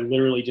segment where I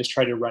literally just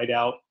tried to write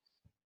out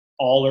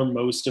all or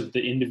most of the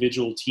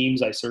individual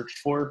teams I searched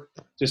for,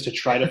 just to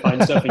try to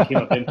find stuff, and came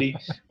up empty,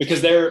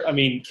 because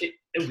we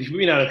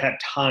may not have had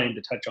time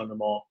to touch on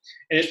them all.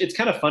 And it's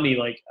kind of funny.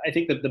 I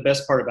think that the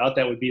best part about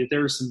that would be that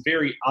there were some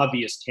very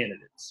obvious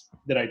candidates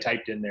that I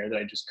typed in there that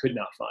I just could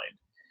not find.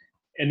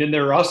 And then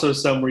there are also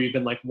some where you've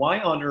been why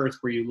on earth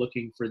were you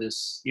looking for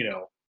this,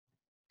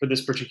 for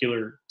this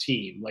particular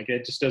team?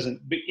 It just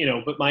doesn't,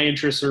 but my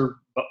interests are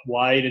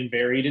wide and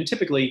varied. And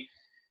typically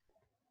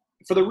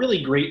for the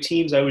really great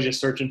teams, I was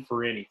just searching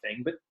for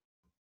anything. But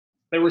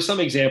there were some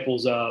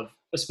examples of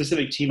a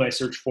specific team I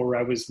searched for where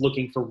I was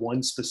looking for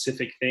one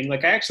specific thing. I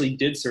actually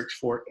did search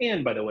for,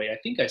 and by the way, I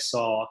think I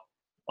saw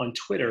on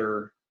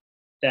Twitter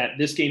that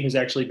this game has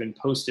actually been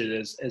posted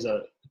as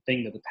a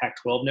thing that the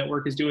Pac-12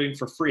 network is doing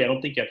for free. I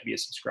don't think you have to be a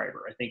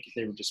subscriber. I think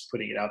they were just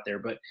putting it out there.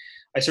 But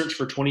I searched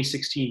for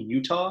 2016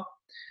 Utah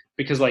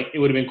because it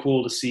would have been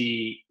cool to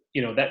see,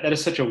 that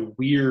is such a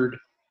weird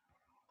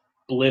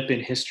blip in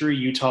history,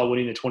 Utah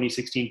winning the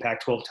 2016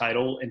 Pac-12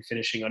 title and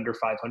finishing under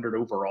 500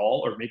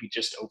 overall, or maybe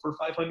just over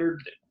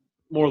 500.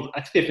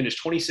 I think they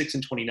finished 26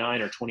 and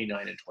 29 or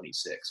 29 and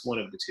 26, one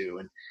of the two.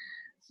 And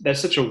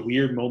that's such a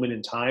weird moment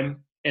in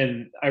time.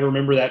 And I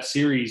remember that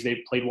series,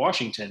 they played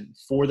Washington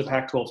for the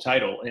Pac-12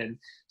 title, and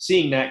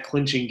seeing that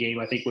clinching game,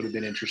 I think would have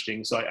been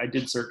interesting. So I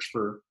did search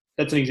for,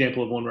 that's an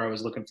example of one where I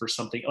was looking for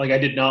something. I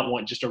did not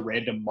want just a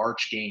random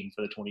March game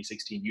for the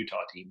 2016 Utah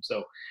team.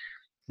 So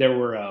there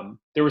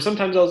were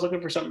sometimes I was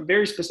looking for something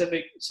very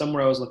specific,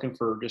 somewhere I was looking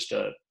for just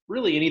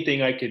really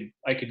anything I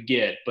could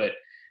get. But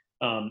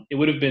it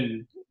would have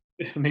been,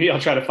 maybe I'll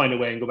try to find a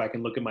way and go back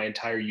and look at my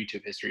entire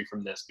YouTube history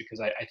from this, because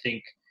I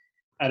think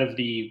out of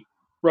the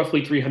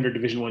roughly 300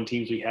 Division I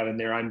teams we have in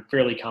there, I'm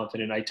fairly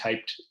confident I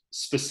typed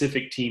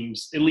specific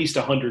teams, at least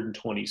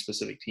 120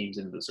 specific teams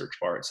into the search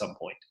bar at some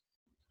point.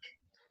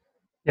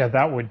 Yeah,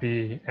 that would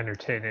be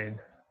entertaining.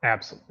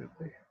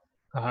 Absolutely.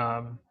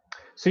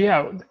 So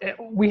yeah,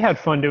 we had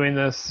fun doing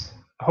this.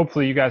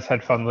 Hopefully you guys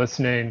had fun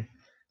listening.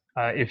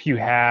 If you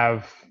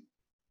have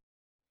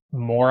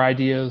more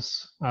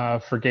ideas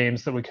for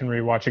games that we can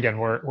rewatch, again,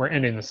 we're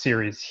ending the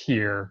series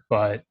here,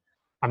 but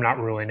I'm not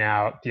ruling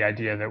out the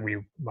idea that we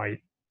might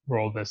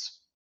roll this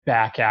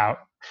back out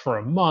for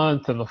a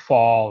month in the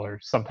fall or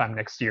sometime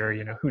next year.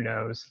 Who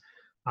knows?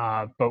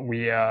 But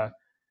we're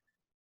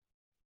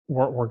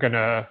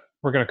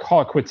gonna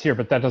call it quits here.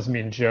 But that doesn't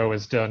mean Joe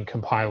is done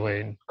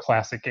compiling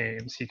classic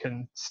games. He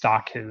can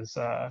stock his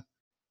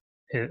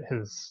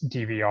his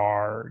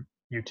DVR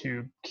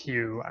YouTube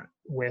queue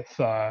with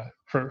for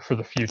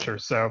the future.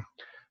 So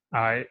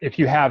if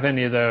you have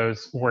any of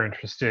those, we're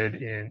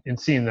interested in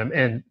seeing them,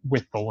 and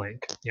with the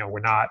link. We're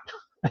not,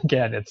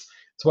 again, it's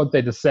one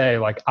thing to say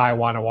like I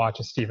want to watch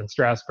a Steven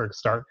Strasburg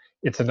start.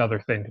 It's another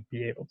thing to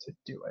be able to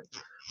do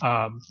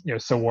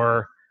it. So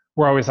we're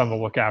always on the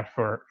lookout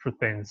for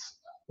things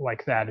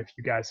like that if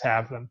you guys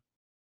have them.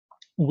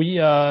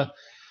 We're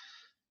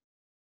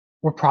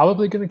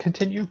probably going to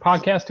continue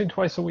podcasting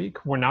twice a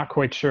week. We're not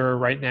quite sure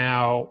right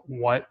now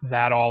what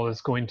that all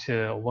is going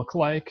to look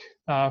like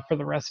for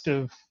the rest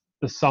of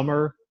the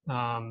summer.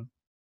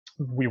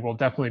 We will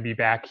definitely be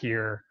back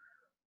here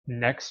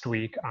next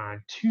week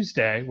on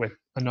Tuesday with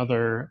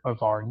another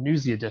of our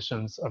newsy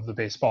editions of the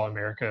Baseball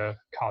America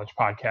College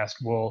Podcast.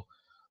 We'll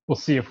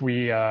see if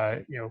we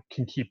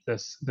can keep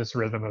this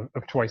rhythm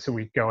of twice a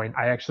week going.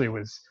 I actually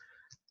was,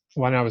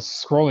 when I was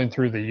scrolling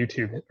through the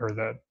YouTube or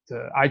the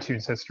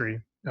iTunes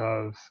history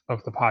of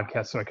the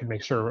podcast, so I could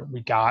make sure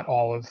we got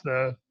all of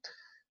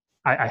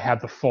I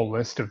had the full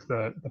list of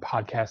the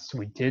podcasts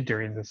we did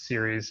during this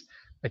series.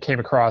 I came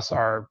across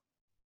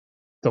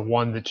the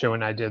one that Joe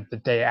and I did the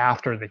day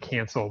after they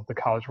canceled the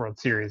College World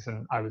Series,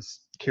 and I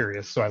was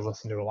curious, so I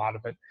listened to a lot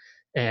of it.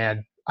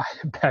 And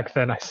back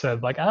then I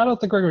said, like, I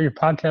don't think we're going to be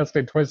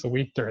podcasting twice a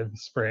week during the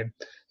spring.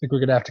 I think we're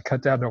going to have to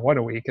cut down to one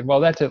a week. And well,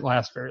 that didn't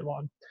last very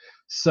long.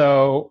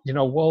 So,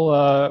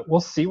 we'll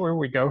see where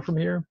we go from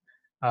here.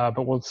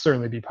 But we'll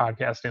certainly be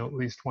podcasting at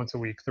least once a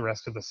week the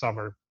rest of the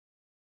summer.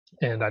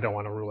 And I don't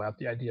want to rule out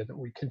the idea that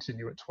we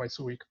continue it twice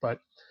a week. But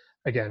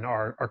again,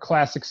 our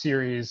classic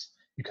series,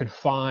 you can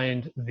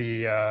find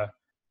the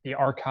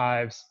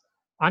archives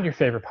on your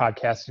favorite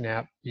podcasting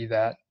app, be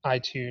that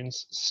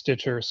iTunes,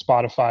 Stitcher,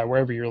 Spotify,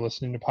 wherever you're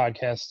listening to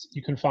podcasts.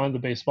 You can find the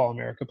Baseball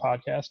America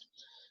podcast.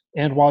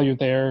 And while you're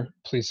there,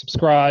 please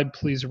subscribe,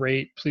 please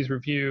rate, please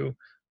review.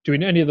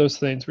 Doing any of those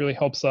things really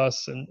helps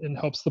us and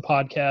helps the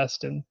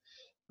podcast and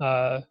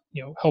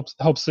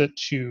helps it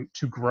to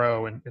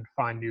grow and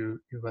find new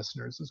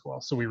listeners as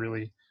well. So we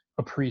really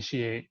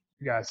appreciate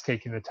you guys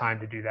taking the time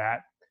to do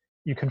that.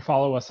 You can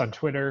follow us on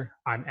Twitter.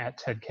 I'm at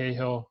Ted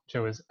Cahill.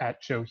 Joe is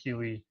at Joe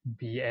Healy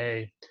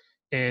BA.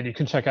 And you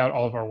can check out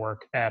all of our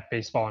work at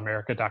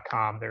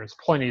baseballamerica.com. There's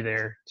plenty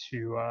there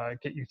to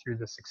get you through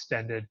this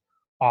extended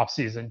off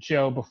season.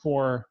 Joe,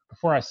 before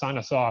I sign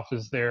us off, do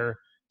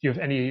you have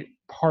any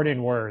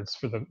parting words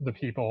for the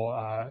people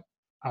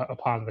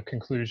upon the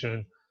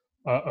conclusion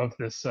of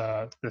this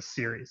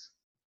series?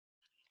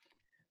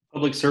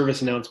 Public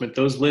service announcement.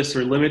 Those lists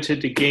are limited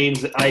to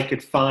games that I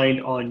could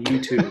find on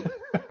YouTube.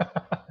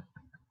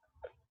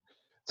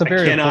 It's a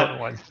very important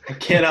one. I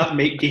cannot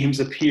make games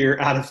appear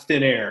out of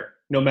thin air,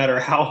 no matter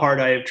how hard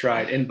I have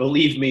tried. And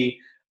believe me,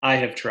 I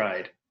have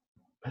tried.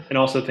 And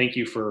also thank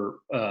you for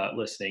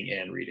listening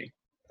and reading.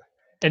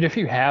 And if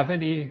you have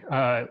any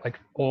like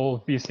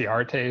old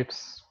VCR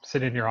tapes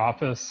sitting in your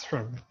office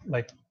from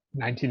like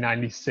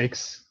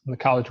 1996, the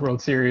College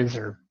World Series,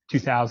 or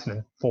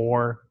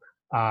 2004,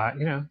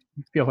 you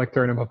feel like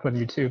throwing them up on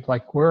YouTube,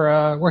 like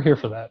we're here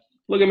for that.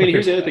 Look, I mean,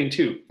 here's the other thing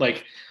too.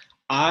 Like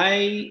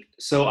I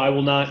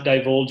will not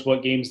divulge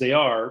what games they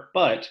are,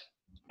 but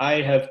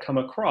I have come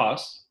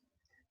across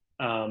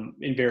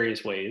in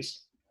various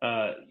ways.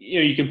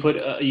 You can put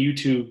a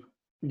YouTube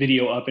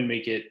video up and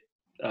make it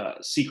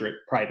secret,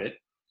 private.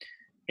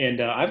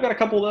 And I've got a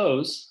couple of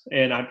those,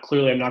 and I'm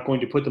not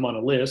going to put them on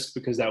a list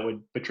because that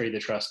would betray the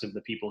trust of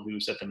the people who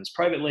set them as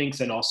private links.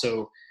 And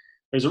also,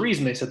 there's a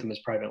reason they set them as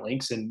private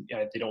links, and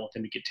they don't want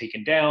them to get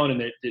taken down.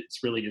 And it's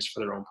really just for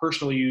their own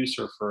personal use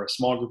or for a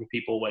small group of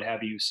people, what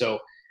have you. So,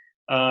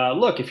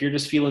 look, if you're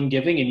just feeling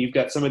giving and you've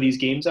got some of these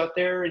games out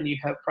there and you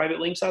have private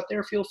links out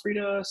there, feel free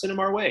to send them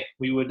our way.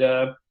 We would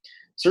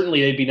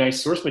certainly, they'd be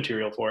nice source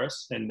material for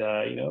us, and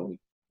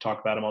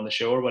talk about them on the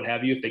show or what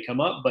have you if they come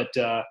up. But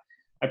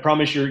I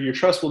promise your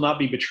trust will not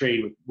be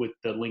betrayed with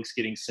the links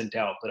getting sent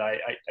out. But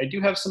I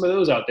do have some of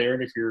those out there,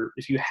 and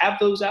if you have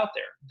those out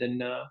there,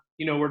 then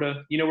you know where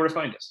to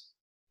find us.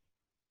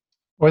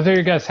 Well, there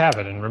you guys have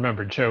it. And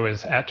remember, Joe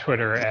is at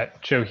Twitter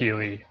at Joe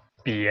Healy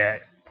BA.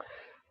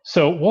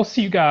 So we'll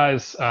see you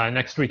guys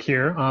next week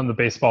here on the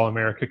Baseball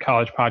America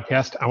College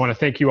Podcast. I want to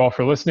thank you all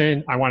for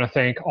listening. I want to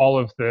thank all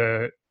of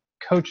the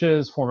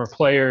coaches, former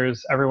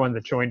players, everyone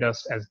that joined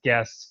us as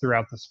guests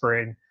throughout the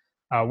spring.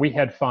 We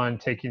had fun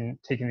taking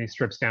these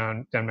trips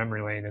down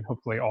memory lane, and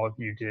hopefully all of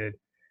you did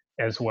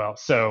as well.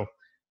 So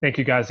thank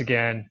you guys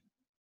again.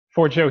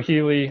 For Joe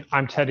Healy,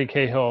 I'm Teddy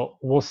Cahill.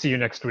 We'll see you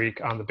next week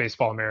on the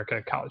Baseball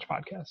America College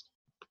Podcast.